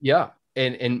yet. Yeah.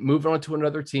 And moving on to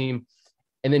another team,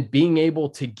 and then being able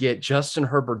to get Justin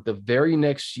Herbert the very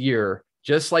next year,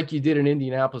 just like you did in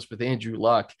Indianapolis with Andrew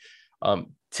Luck,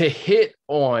 to hit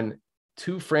on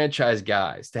 2 franchise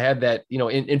guys, to have that,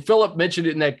 and Phillip mentioned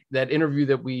it in that interview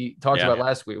that we talked about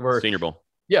last week, where Senior Bowl.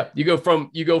 Yeah. You go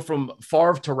from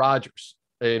Favre to Rodgers,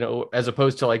 as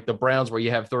opposed to like the Browns, where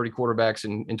you have 30 quarterbacks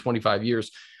in 25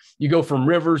 years. You go from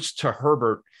Rivers to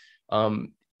Herbert.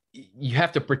 You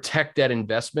have to protect that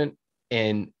investment.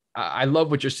 And I love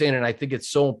what you're saying. And I think it's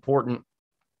so important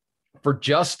for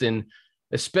Justin,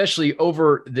 especially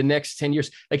over the next 10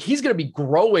 years. Like, he's going to be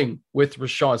growing with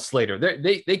Rashawn Slater.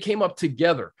 They came up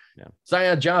together. Yeah.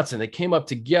 Zion Johnson, they came up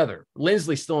together.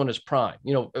 Linsley still in his prime.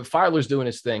 Filer's doing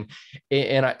his thing.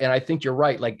 And I think you're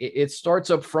right. Like, it starts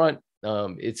up front.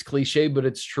 It's cliche, but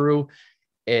it's true.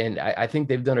 And I think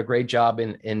they've done a great job.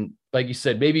 And like you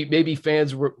said, maybe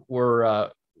fans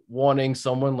were wanting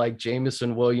someone like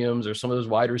Jameson Williams or some of those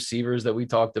wide receivers that we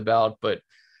talked about, but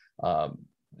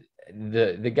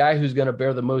the guy who's going to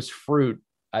bear the most fruit,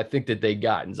 I think that they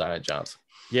got in Zion Johnson.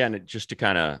 Yeah. And just to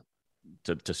kind of,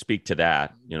 to speak to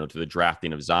that, to the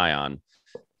drafting of Zion,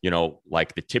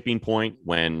 like the tipping point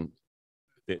when,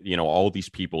 all these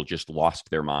people just lost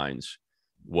their minds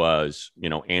was,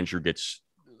 Andrew gets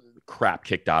crap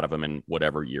kicked out of him in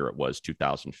whatever year it was,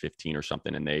 2015 or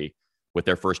something. And they, with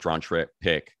their 1st round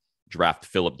pick, draft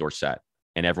Philip Dorsett.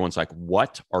 And everyone's like,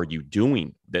 what are you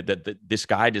doing? That this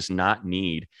guy does not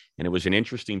need. And it was an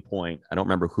interesting point. I don't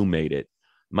remember who made it. It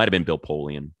might've been Bill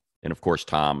Polian. And of course,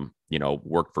 Tom,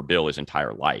 worked for Bill his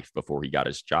entire life before he got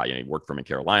his job. He worked for him in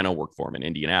Carolina, worked for him in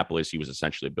Indianapolis. He was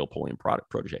essentially a Bill Polian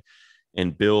protege.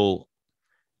 And Bill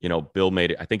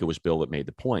made it. I think it was Bill that made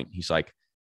the point. He's like,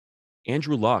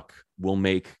 Andrew Luck will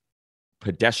make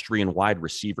pedestrian wide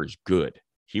receivers good.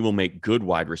 He will make good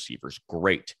wide receivers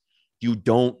great. You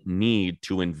don't need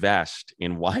to invest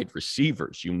in wide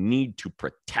receivers. You need to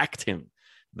protect him.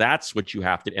 That's what you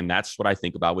have to. And that's what I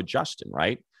think about with Justin,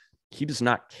 right? He does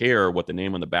not care what the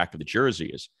name on the back of the jersey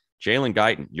is. Jalen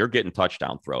Guyton, you're getting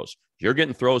touchdown throws. You're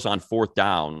getting throws on fourth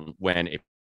down when if you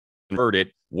convert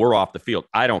it, we're off the field.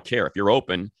 I don't care. If you're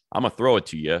open, I'm going to throw it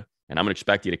to you and I'm going to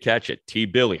expect you to catch it. T.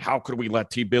 Billy, how could we let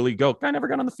T. Billy go? Guy never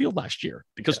got on the field last year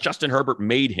because Justin Herbert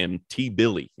made him T.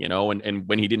 Billy, and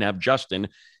when he didn't have Justin,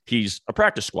 he's a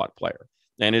practice squad player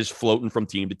and is floating from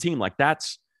team to team. Like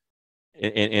that's,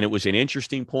 and it was an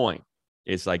interesting point.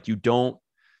 It's like, you don't,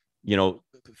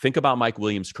 think about Mike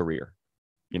Williams' career,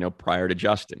 prior to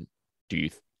Justin. Do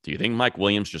you think Mike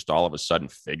Williams just all of a sudden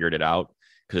figured it out?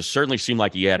 Because it certainly seemed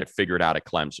like he had it figured out at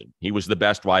Clemson. He was the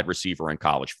best wide receiver in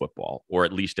college football, or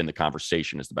at least in the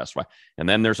conversation as the best wide. And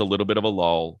then there's a little bit of a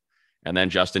lull, and then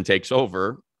Justin takes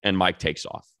over and Mike takes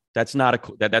off. That's not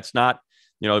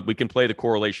we can play the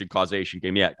correlation causation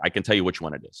game. Yeah, I can tell you which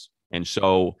one it is. And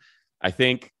so I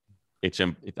think it's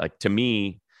like, to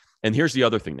me, and here's the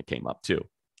other thing that came up too.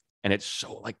 And it's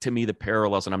so like, to me, the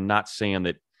parallels, and I'm not saying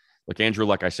that, look, Andrew,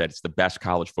 like I said, it's the best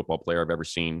college football player I've ever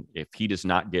seen. If he does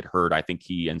not get hurt, I think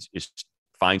he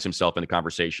finds himself in the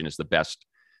conversation as the best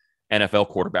NFL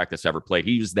quarterback that's ever played.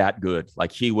 He was that good.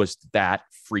 Like, he was that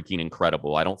freaking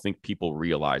incredible. I don't think people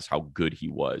realize how good he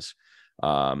was,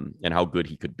 and how good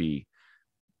he could be.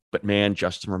 But man,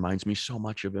 Justin reminds me so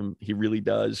much of him. He really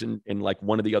does. And like,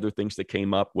 one of the other things that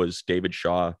came up was David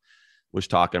Shaw was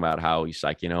talking about how he's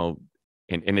like,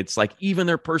 and it's like, even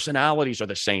their personalities are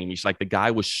the same. He's like, the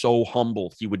guy was so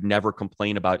humble. He would never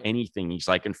complain about anything. He's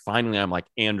like, and finally, I'm like,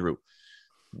 Andrew,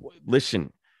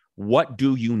 listen, what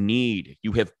do you need?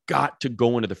 You have got to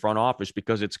go into the front office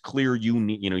because it's clear you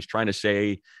need, he's trying to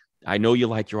say, I know you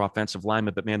like your offensive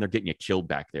lineman, but man, they're getting you killed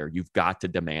back there. You've got to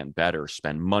demand better,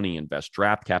 spend money, invest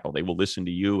draft capital. They will listen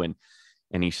to you.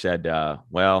 And he said,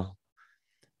 well,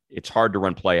 it's hard to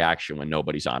run play action when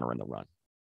nobody's honoring the run.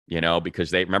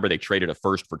 Because they traded a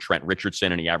first for Trent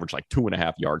Richardson and he averaged like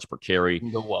 2.5 yards per carry.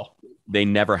 Well, they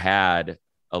never had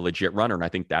a legit runner. And I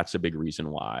think that's a big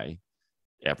reason why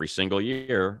every single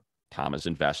year Tom has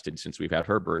invested, since we've had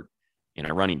Herbert, in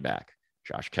a running back.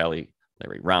 Josh Kelly,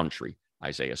 Larry Roundtree,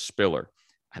 Isaiah Spiller.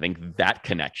 I think that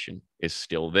connection is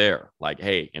still there. Like,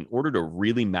 hey, in order to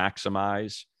really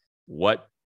maximize what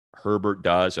Herbert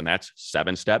does, and that's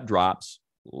 7-step drops,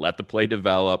 let the play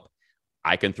develop,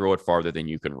 I can throw it farther than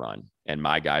you can run, and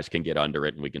my guys can get under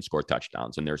it and we can score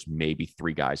touchdowns. And there's maybe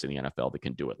 3 guys in the NFL that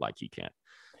can do it like he can.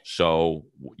 So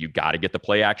you got to get the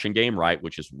play action game right,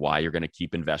 which is why you're going to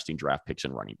keep investing draft picks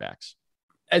and running backs.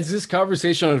 As this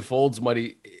conversation unfolds,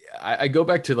 Muddy, I go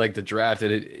back to like the draft,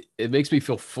 and it makes me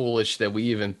feel foolish that we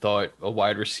even thought a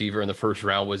wide receiver in the first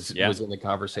round was in the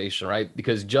conversation, right?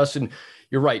 Because Justin,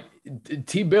 you're right.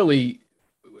 T. Billy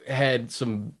had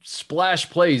some splash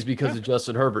plays because of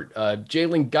Justin Herbert.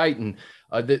 Jalen Guyton,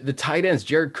 the tight ends,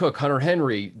 Jared Cook, Hunter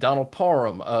Henry, Donald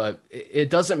Parham. It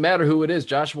doesn't matter who it is.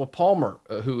 Joshua Palmer,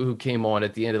 who came on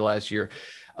at the end of last year.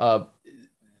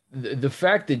 The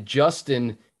fact that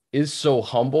Justin is so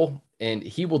humble, and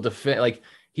he will defend, like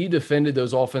he defended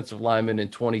those offensive linemen in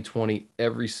 2020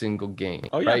 every single game.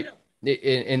 Oh yeah, right?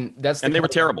 And that's and they were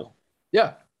terrible.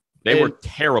 Yeah, they were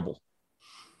terrible.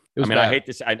 I mean, bad. I hate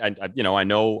this. I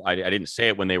know I didn't say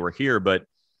it when they were here, but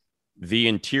the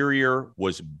interior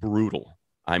was brutal.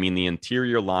 I mean, the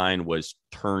interior line was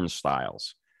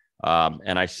turnstiles.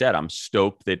 And I said, I'm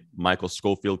stoked that Michael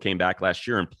Schofield came back last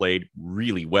year and played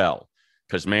really well,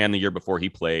 because man, the year before he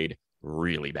played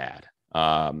really bad.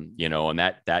 And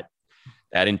that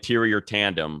interior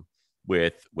tandem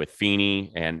with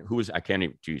Feeney and who was, I can't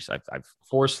even, geez, I've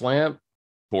Forrest Lamp,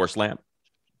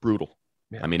 brutal.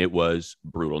 Yeah. I mean, it was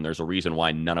brutal. And there's a reason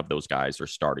why none of those guys are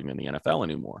starting in the NFL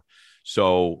anymore.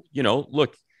 So,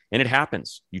 look, and it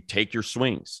happens. You take your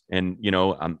swings, and,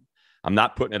 I'm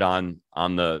not putting it on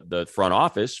the front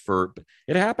office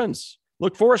it happens.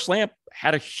 Look, Forrest Lamp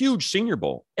had a huge Senior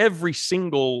Bowl. Every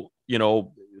single,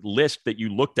 list that you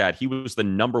looked at, he was the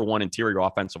number 1 interior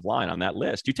offensive line on that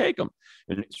list. You take him,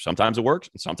 and sometimes it works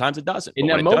and sometimes it doesn't. In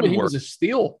that moment, he was a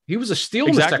steal. He was a steal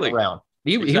in the second round.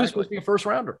 He was supposed to be a first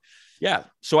rounder. Yeah.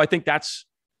 So I think that's,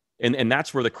 and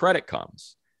that's where the credit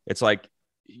comes. It's like,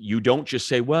 you don't just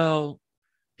say, well,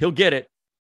 he'll get it.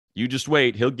 You just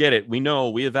wait. He'll get it. We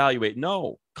know, we evaluate.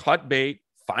 No, cut bait,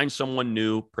 find someone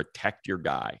new, protect your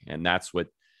guy. And that's what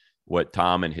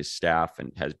Tom and his staff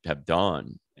have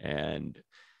done. And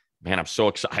man, I'm so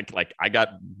excited. Like, I got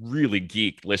really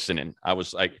geeked listening. I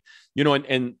was like,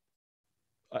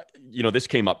 this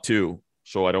came up too,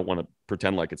 so I don't want to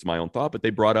pretend like it's my own thought, but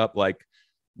they brought up, like,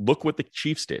 look what the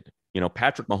Chiefs did.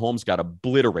 Patrick Mahomes got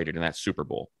obliterated in that Super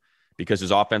Bowl because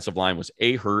his offensive line was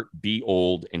A, hurt, B,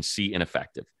 old, and C,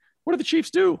 ineffective. What do the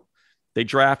Chiefs do? They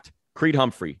draft Creed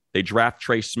Humphrey. They draft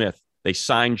Trey Smith. They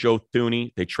sign Joe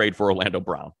Thuney. They trade for Orlando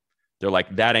Brown. They're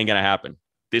like, that ain't going to happen.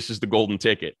 This is the golden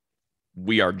ticket.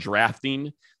 We are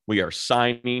drafting, we are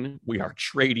signing, we are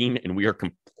trading, and we are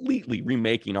completely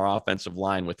remaking our offensive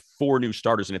line with 4 new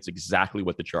starters. And it's exactly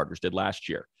what the Chargers did last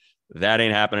year. That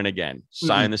ain't happening again.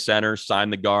 Sign the center, sign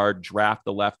the guard, draft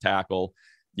the left tackle,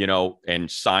 and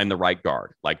sign the right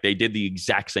guard. Like, they did the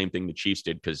exact same thing the Chiefs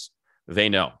did, because they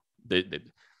know that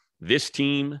this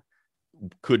team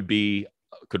could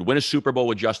win a Super Bowl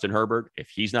with Justin Herbert if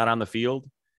he's not on the field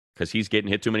because he's getting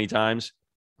hit too many times.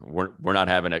 We're not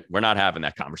having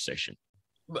that conversation.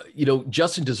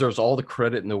 Justin deserves all the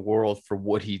credit in the world for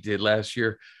what he did last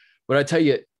year. But I tell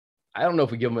you, I don't know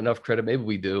if we give him enough credit. Maybe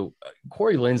we do.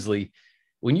 Corey Linsley,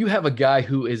 when you have a guy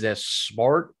who is as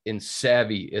smart and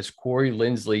savvy as Corey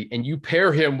Linsley, and you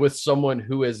pair him with someone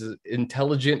who is as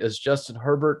intelligent as Justin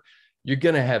Herbert, you're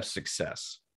going to have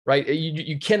success, right?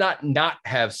 You cannot not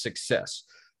have success.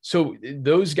 So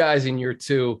those guys in year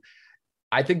 2,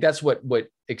 I think that's what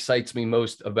excites me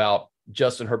most about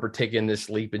Justin Herbert taking this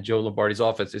leap in Joe Lombardi's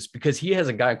offense, is because he has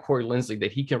a guy, Corey Linsley,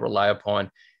 that he can rely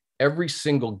upon every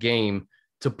single game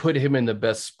to put him in the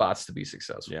best spots to be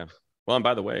successful. Yeah. Well, and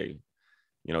by the way,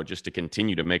 just to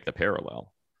continue to make the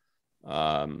parallel,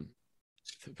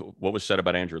 what was said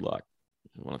about Andrew Luck,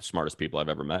 one of the smartest people I've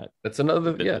ever met. That's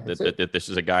another, that this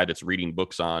is a guy that's reading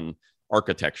books on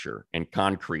architecture and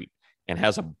concrete and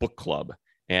has a book club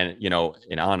and,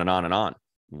 and on and on and on.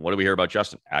 What do we hear about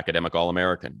Justin? Academic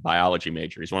All-American, biology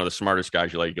major. He's one of the smartest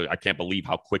guys. I can't believe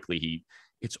how quickly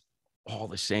it's all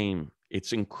the same.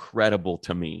 It's incredible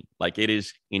to me. Like, it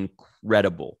is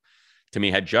incredible to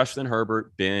me. Had Justin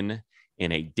Herbert been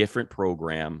in a different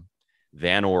program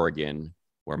than Oregon,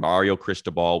 where Mario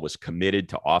Cristobal was committed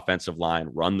to offensive line,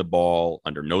 run the ball,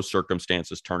 under no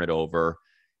circumstances turn it over,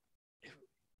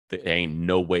 there ain't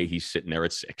no way he's sitting there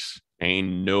at 6. Ain't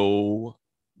no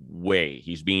way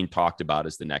he's being talked about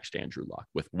as the next Andrew Luck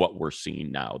with what we're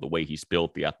seeing now, the way he's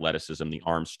built, the athleticism, the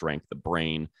arm strength, the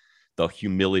brain, the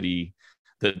humility,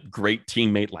 the great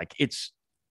teammate. Like, it's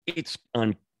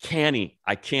uncanny.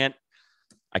 I can't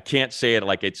say it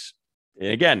like it's, and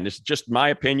again, this is just my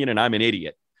opinion and I'm an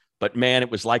idiot, but man,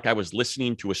 it was like I was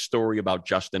listening to a story about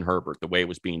Justin Herbert, the way it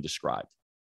was being described.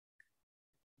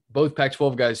 Both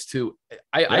Pac-12 guys too.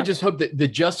 I just hope that the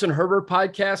Justin Herbert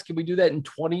podcast, can we do that in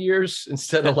 20 years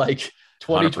instead of like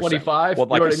 2025? Well,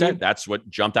 like I said, that's what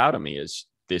jumped out at me is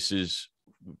this is,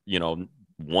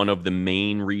 one of the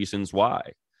main reasons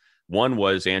why. One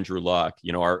was Andrew Luck,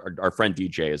 our friend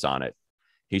DJ is on it.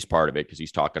 He's part of it because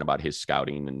he's talking about his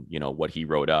scouting and, what he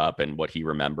wrote up and what he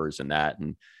remembers and that.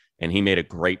 And he made a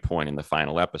great point in the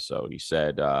final episode. He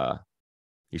said, I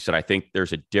think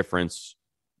there's a difference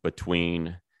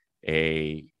between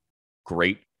a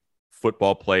great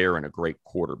football player and a great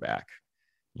quarterback.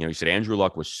 He said Andrew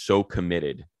Luck was so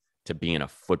committed to being a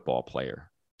football player,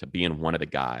 to being one of the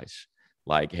guys.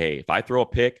 Like, hey, if I throw a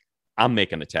pick, I'm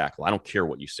making the tackle. I don't care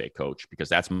what you say, coach, because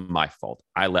that's my fault.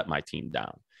 I let my team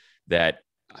down. That,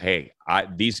 hey,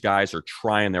 these guys are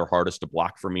trying their hardest to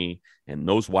block for me, and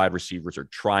those wide receivers are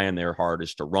trying their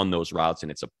hardest to run those routes,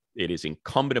 and it is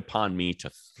incumbent upon me to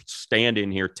stand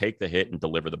in here, take the hit, and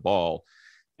deliver the ball.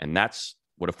 And that's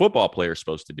what a football player is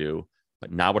supposed to do,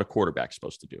 but not what a quarterback's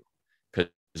supposed to do,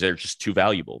 because they're just too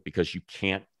valuable, because you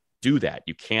can't do that.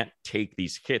 You can't take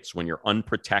these hits when you're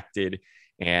unprotected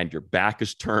and your back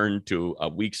is turned to a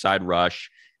weak side rush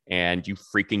and you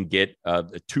freaking get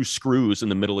 2 screws in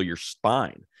the middle of your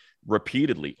spine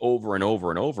repeatedly over and over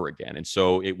and over again. And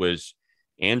so it was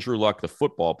Andrew Luck, the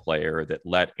football player, that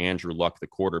let Andrew Luck, the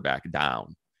quarterback,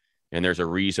 down. And there's a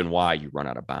reason why you run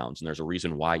out of bounds, and there's a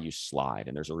reason why you slide,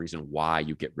 and there's a reason why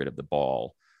you get rid of the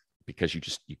ball, because you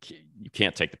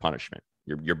can't take the punishment.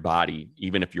 Your body,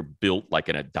 even if you're built like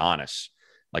an Adonis,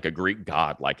 like a Greek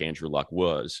god, like Andrew Luck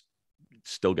was,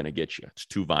 it's still going to get you. It's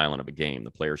too violent of a game.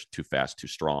 The player's too fast, too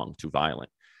strong, too violent.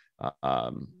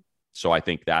 So I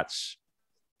think that's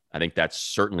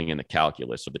certainly in the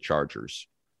calculus of the Chargers,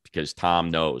 because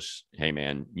Tom knows, hey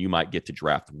man, you might get to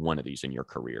draft one of these in your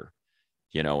career.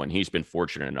 And he's been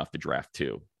fortunate enough to draft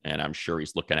 2. And I'm sure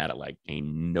he's looking at it like, ain't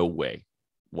no way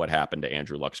what happened to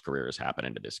Andrew Luck's career is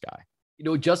happening to this guy.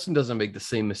 Justin doesn't make the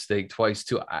same mistake twice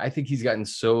too. I think he's gotten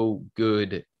so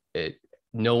good at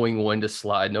knowing when to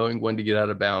slide, knowing when to get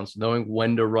out of bounds, knowing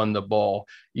when to run the ball.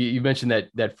 You mentioned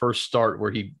that first start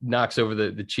where he knocks over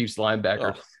the Chiefs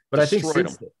linebacker. But I think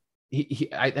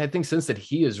since that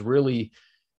he has really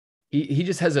he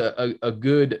just has a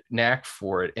good knack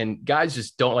for it. And guys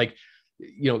just don't like,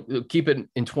 keep it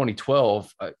in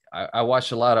 2012. I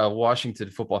watched a lot of Washington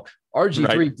football.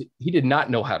 RG3, right. He did not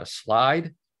know how to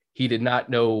slide. He did not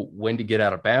know when to get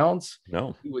out of bounds.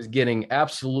 No, he was getting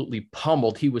absolutely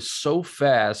pummeled. He was so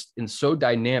fast and so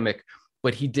dynamic,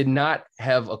 but he did not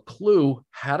have a clue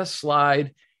how to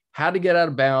slide, how to get out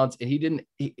of bounds. And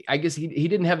I guess he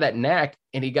didn't have that knack,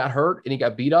 and he got hurt and he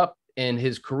got beat up, and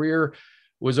his career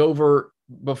was over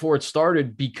before it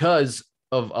started because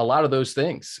of a lot of those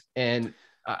things. And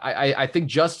I think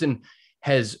Justin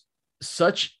has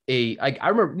such I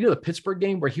remember, the Pittsburgh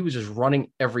game where he was just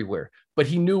running everywhere, but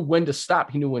he knew when to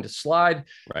stop. He knew when to slide.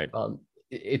 Right.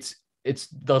 It's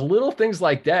the little things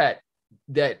like that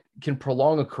can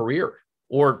prolong a career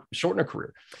or shorten a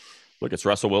career. Look, it's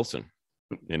Russell Wilson.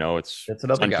 It's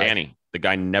uncanny. Guy. The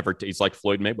guy he's like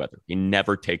Floyd Mayweather. He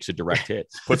never takes a direct hit,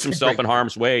 puts himself in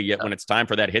harm's way. Yet when it's time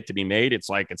for that hit to be made, it's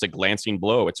like, it's a glancing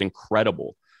blow. It's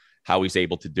incredible how he's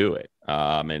able to do it.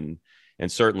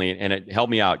 And certainly, and it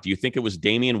helped me out. Do you think it was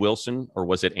Damian Wilson or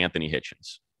was it Anthony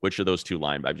Hitchens? Which of those two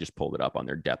linebackers? I've just pulled it up on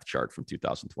their depth chart from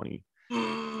 2020.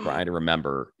 Trying to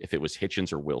remember if it was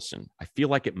Hitchens or Wilson. I feel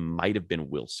like it might have been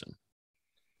Wilson.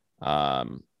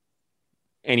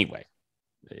 Anyway,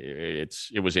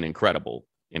 it was an incredible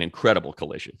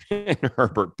collision. And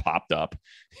Herbert popped up,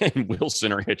 and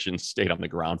Wilson or Hitchens stayed on the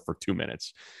ground for 2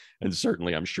 minutes. And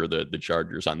certainly, I'm sure the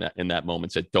Chargers in that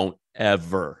moment said, "Don't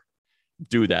ever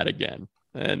do that again."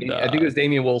 And I think it was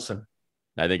Damian Wilson.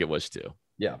 I think it was too.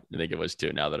 Yeah, I think it was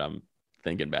too. Now that I'm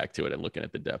thinking back to it and looking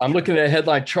at the depth, I'm looking at a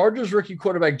headline: Chargers rookie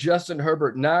quarterback Justin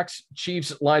Herbert knocks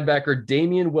Chiefs linebacker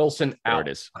Damian Wilson out. There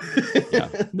it is. Yeah,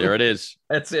 there it is.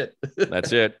 That's it.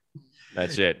 That's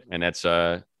it.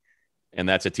 And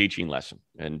that's a teaching lesson.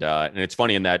 And it's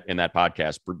funny in that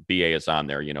podcast, BA is on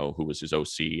there, who was his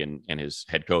OC and his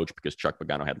head coach, because Chuck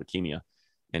Pagano had leukemia.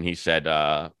 And he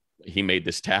said he made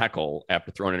this tackle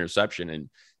after throwing an interception, and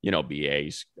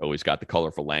BA's always got the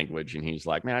colorful language, and he's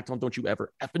like, "Man, don't you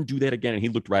ever effing do that again." And he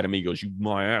looked right at me, he goes, "You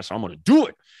my ass, I'm gonna do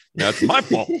it. That's my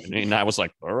fault." And I was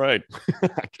like, "All right, I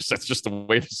guess that's just the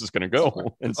way this is gonna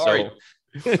go." And so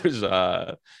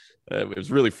it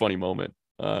was really funny moment.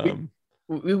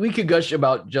 We could gush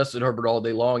about Justin Herbert all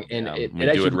day long, and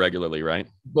we do it regularly, right?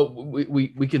 But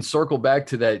we can circle back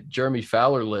to that Jeremy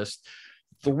Fowler list.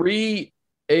 3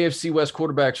 AFC West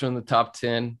quarterbacks are in the top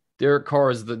 10. Derek Carr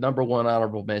is the number 1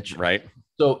 honorable mention. Right.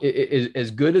 So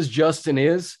as good as Justin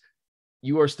is,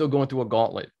 you are still going through a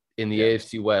gauntlet in the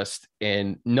AFC West,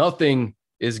 and nothing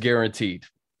is guaranteed.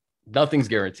 Nothing's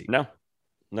guaranteed. No,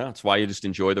 it's why you just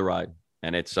enjoy the ride.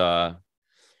 And it's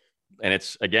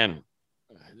again,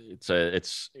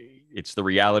 it's the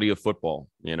reality of football.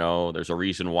 There's a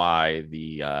reason why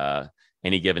the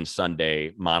Any Given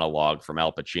Sunday monologue from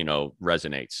Al Pacino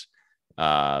resonates,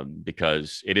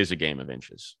 because it is a game of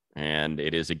inches, and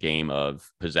it is a game of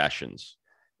possessions,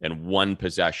 and one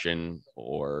possession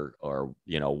or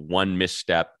one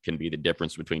misstep can be the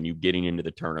difference between you getting into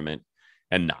the tournament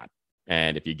and not.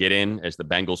 And if you get in, as the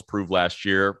Bengals proved last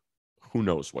year, who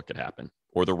knows what could happen.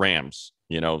 Or the Rams,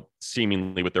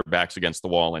 seemingly with their backs against the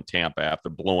wall in Tampa after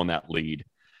blowing that lead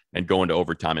and going to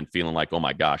overtime and feeling like, oh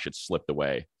my gosh, it slipped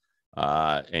away.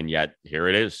 And yet here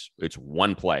it is. It's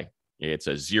one play. It's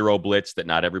a zero blitz that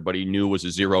not everybody knew was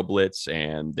a zero blitz.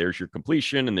 And there's your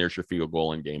completion, and there's your field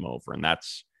goal, and game over. And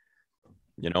that's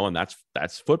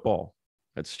football.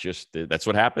 That's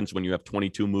what happens when you have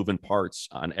 22 moving parts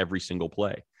on every single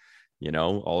play.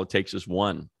 All it takes is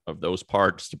one of those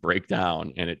parts to break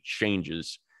down, and it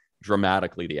changes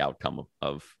dramatically the outcome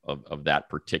of that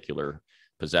particular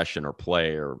possession or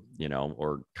play or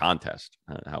contest,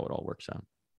 how it all works out.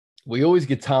 We always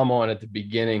get Tom on at the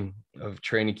beginning of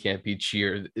training camp each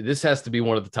year. This has to be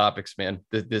one of the topics, man.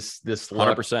 This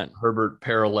 100% Herbert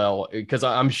parallel, because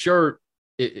I'm sure.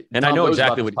 And I know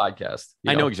exactly what podcast.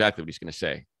 I know exactly what he's going to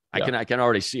say. Yeah. I can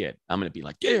already see it. I'm going to be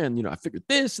like, yeah, and I figured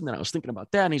this, and then I was thinking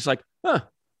about that, and he's like, I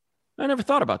never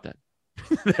thought about that.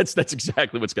 that's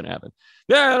exactly what's going to happen.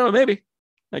 Yeah, I don't know, maybe.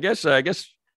 I guess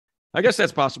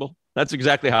that's possible. That's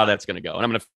exactly how that's going to go, and I'm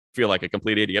going to feel like a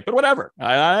complete idiot. But whatever,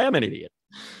 I am an idiot,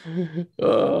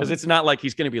 because it's not like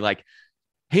he's going to be like,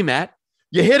 "Hey, Matt,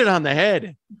 you hit it on the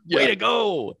head. Way to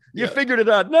go! You figured it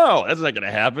out." No, that's not going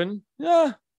to happen.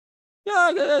 Yeah,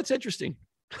 that's interesting.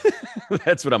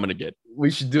 That's what I'm gonna get. We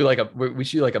should do like a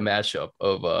mashup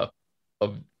of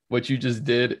what you just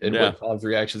did and what Tom's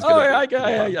reaction is gonna be.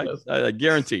 I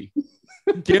guarantee.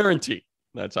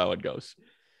 That's how it goes.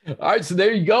 All right, so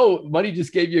there you go. Money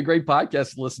just gave you a great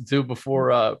podcast to listen to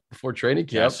before training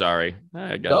camp. Yeah, sorry,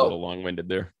 I got a little long-winded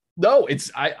there. No,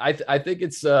 I think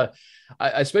it's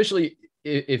especially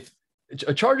if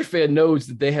a Charger fan knows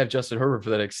that they have Justin Herbert for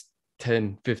the next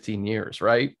 10, 15 years,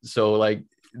 right? So like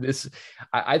this,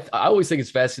 I always think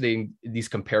it's fascinating, these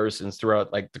comparisons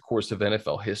throughout like the course of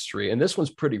NFL history. And this one's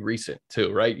pretty recent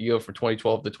too, right? You go from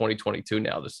 2012 to 2022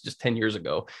 now. This is just 10 years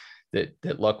ago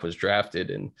that Luck was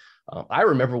drafted. And I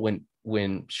remember when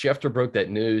Schefter broke that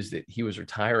news that he was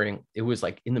retiring, it was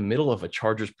like in the middle of a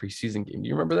Chargers preseason game. Do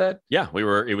you remember that? Yeah,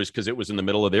 it was because it was in the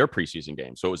middle of their preseason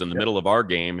game. So it was in the middle of our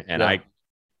game. And I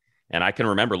can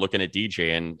remember looking at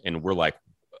DJ and we're like,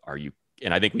 are you,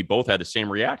 and I think we both had the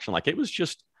same reaction. Like it was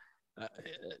just,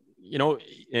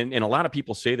 and a lot of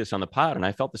people say this on the pod, and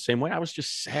I felt the same way. I was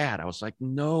just sad. I was like,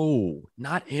 no,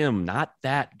 not him, not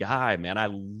that guy, man. I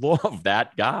love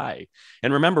that guy.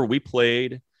 And remember, we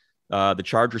played, the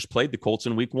Chargers played the Colts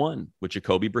in week 1 with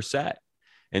Jacoby Brissett.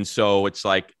 And so it's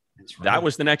like, that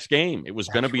was the next game. It was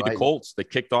going to be the Colts that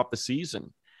kicked off the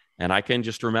season. And I can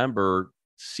just remember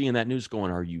seeing that news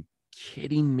going, are you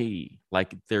kidding me?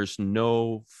 Like, there's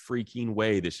no freaking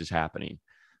way this is happening.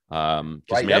 Right.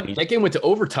 That game went to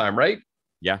overtime, right?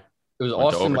 Yeah. It was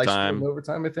Austin like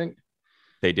overtime, I think.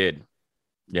 They did.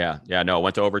 Yeah. Yeah. No, it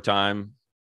went to overtime.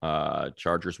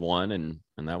 Chargers won, and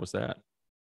that was that.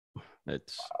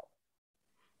 It's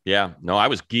yeah. No, I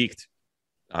was geeked.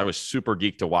 I was super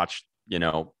geeked to watch,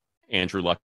 Andrew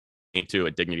Luck too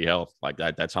at Dignity Health. Like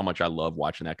that. That's how much I love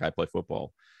watching that guy play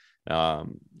football. I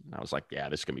was like, yeah,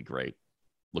 this is gonna be great.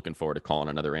 Looking forward to calling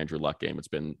another Andrew Luck game. It's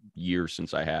been years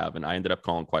since I have, and I ended up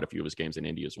calling quite a few of his games in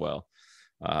Indy as well.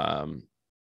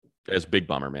 It's a big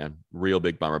bummer, man, real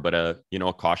big bummer, but a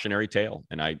cautionary tale.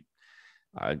 And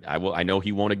I know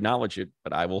he won't acknowledge it,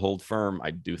 but I will hold firm.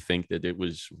 I do think that it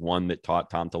was one that taught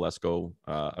Tom Telesco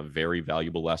a very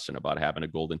valuable lesson about having a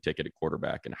golden ticket at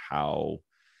quarterback and how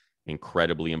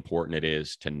incredibly important it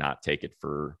is to not take it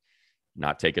for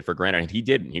granted. And he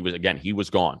didn't. He was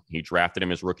gone. He drafted him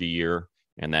his rookie year.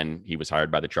 And then he was hired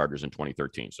by the Chargers in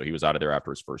 2013. So he was out of there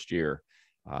after his first year.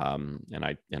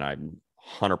 And I'm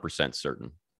 100%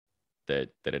 certain that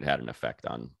it had an effect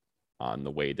on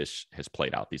the way this has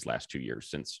played out these last 2 years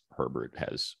since Herbert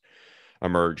has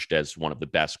emerged as one of the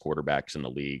best quarterbacks in the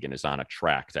league and is on a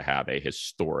track to have a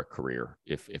historic career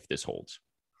if this holds.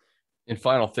 And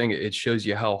final thing, it shows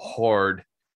you how hard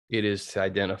it is to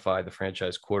identify the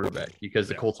franchise quarterback, because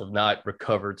the Colts have not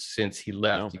recovered since he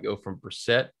left. You go from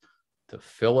Brissett to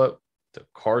Phillip to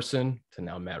Carson to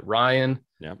now Matt Ryan.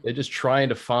 Yeah. They're just trying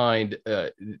to find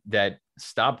that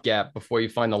stopgap before you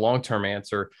find the long-term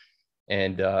answer.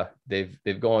 And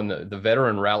they've gone the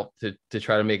veteran route to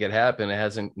try to make it happen. It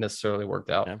hasn't necessarily worked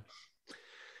out. Yeah.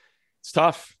 It's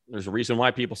tough. There's a reason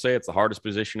why people say it's the hardest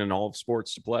position in all of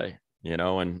sports to play,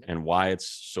 and why it's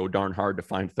so darn hard to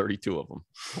find 32 of them.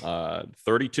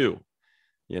 32,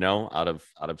 out of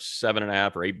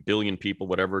 7.5 or 8 billion people,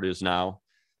 whatever it is now.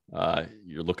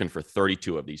 You're looking for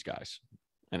 32 of these guys,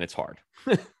 and it's hard.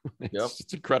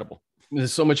 It's incredible.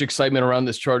 There's so much excitement around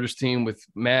this Chargers team with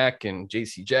Mac and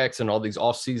JC Jackson, all these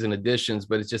off-season additions,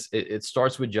 but it's just, it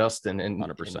starts with Justin and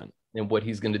 100% and what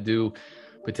he's going to do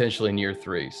potentially in year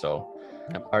 3. So,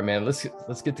 All right, man, let's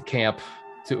get to camp.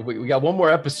 We got one more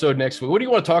episode next week. What do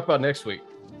you want to talk about next week?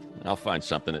 I'll find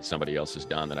something that somebody else has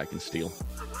done that I can steal.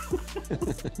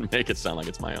 Make it sound like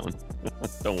it's my own.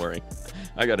 Don't worry.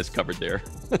 I got us covered there.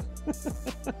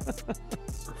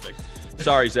 Perfect.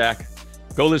 Sorry, Zach.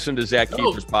 Go listen to Zach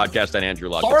Kiefer's podcast on Andrew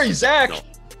Luck. Sorry, Zach. No.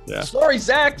 Yeah. Sorry,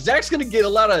 Zach. Zach's going to get a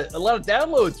lot of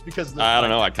downloads because of this. I don't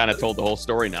know. I kind of told the whole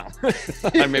story now.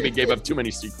 I maybe gave up too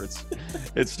many secrets.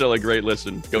 It's still a great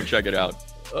listen. Go check it out.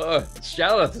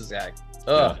 Shout out to Zach.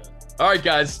 All right,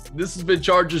 guys. This has been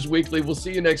Chargers Weekly. We'll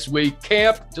see you next week.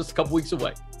 Camp just a couple weeks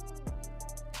away.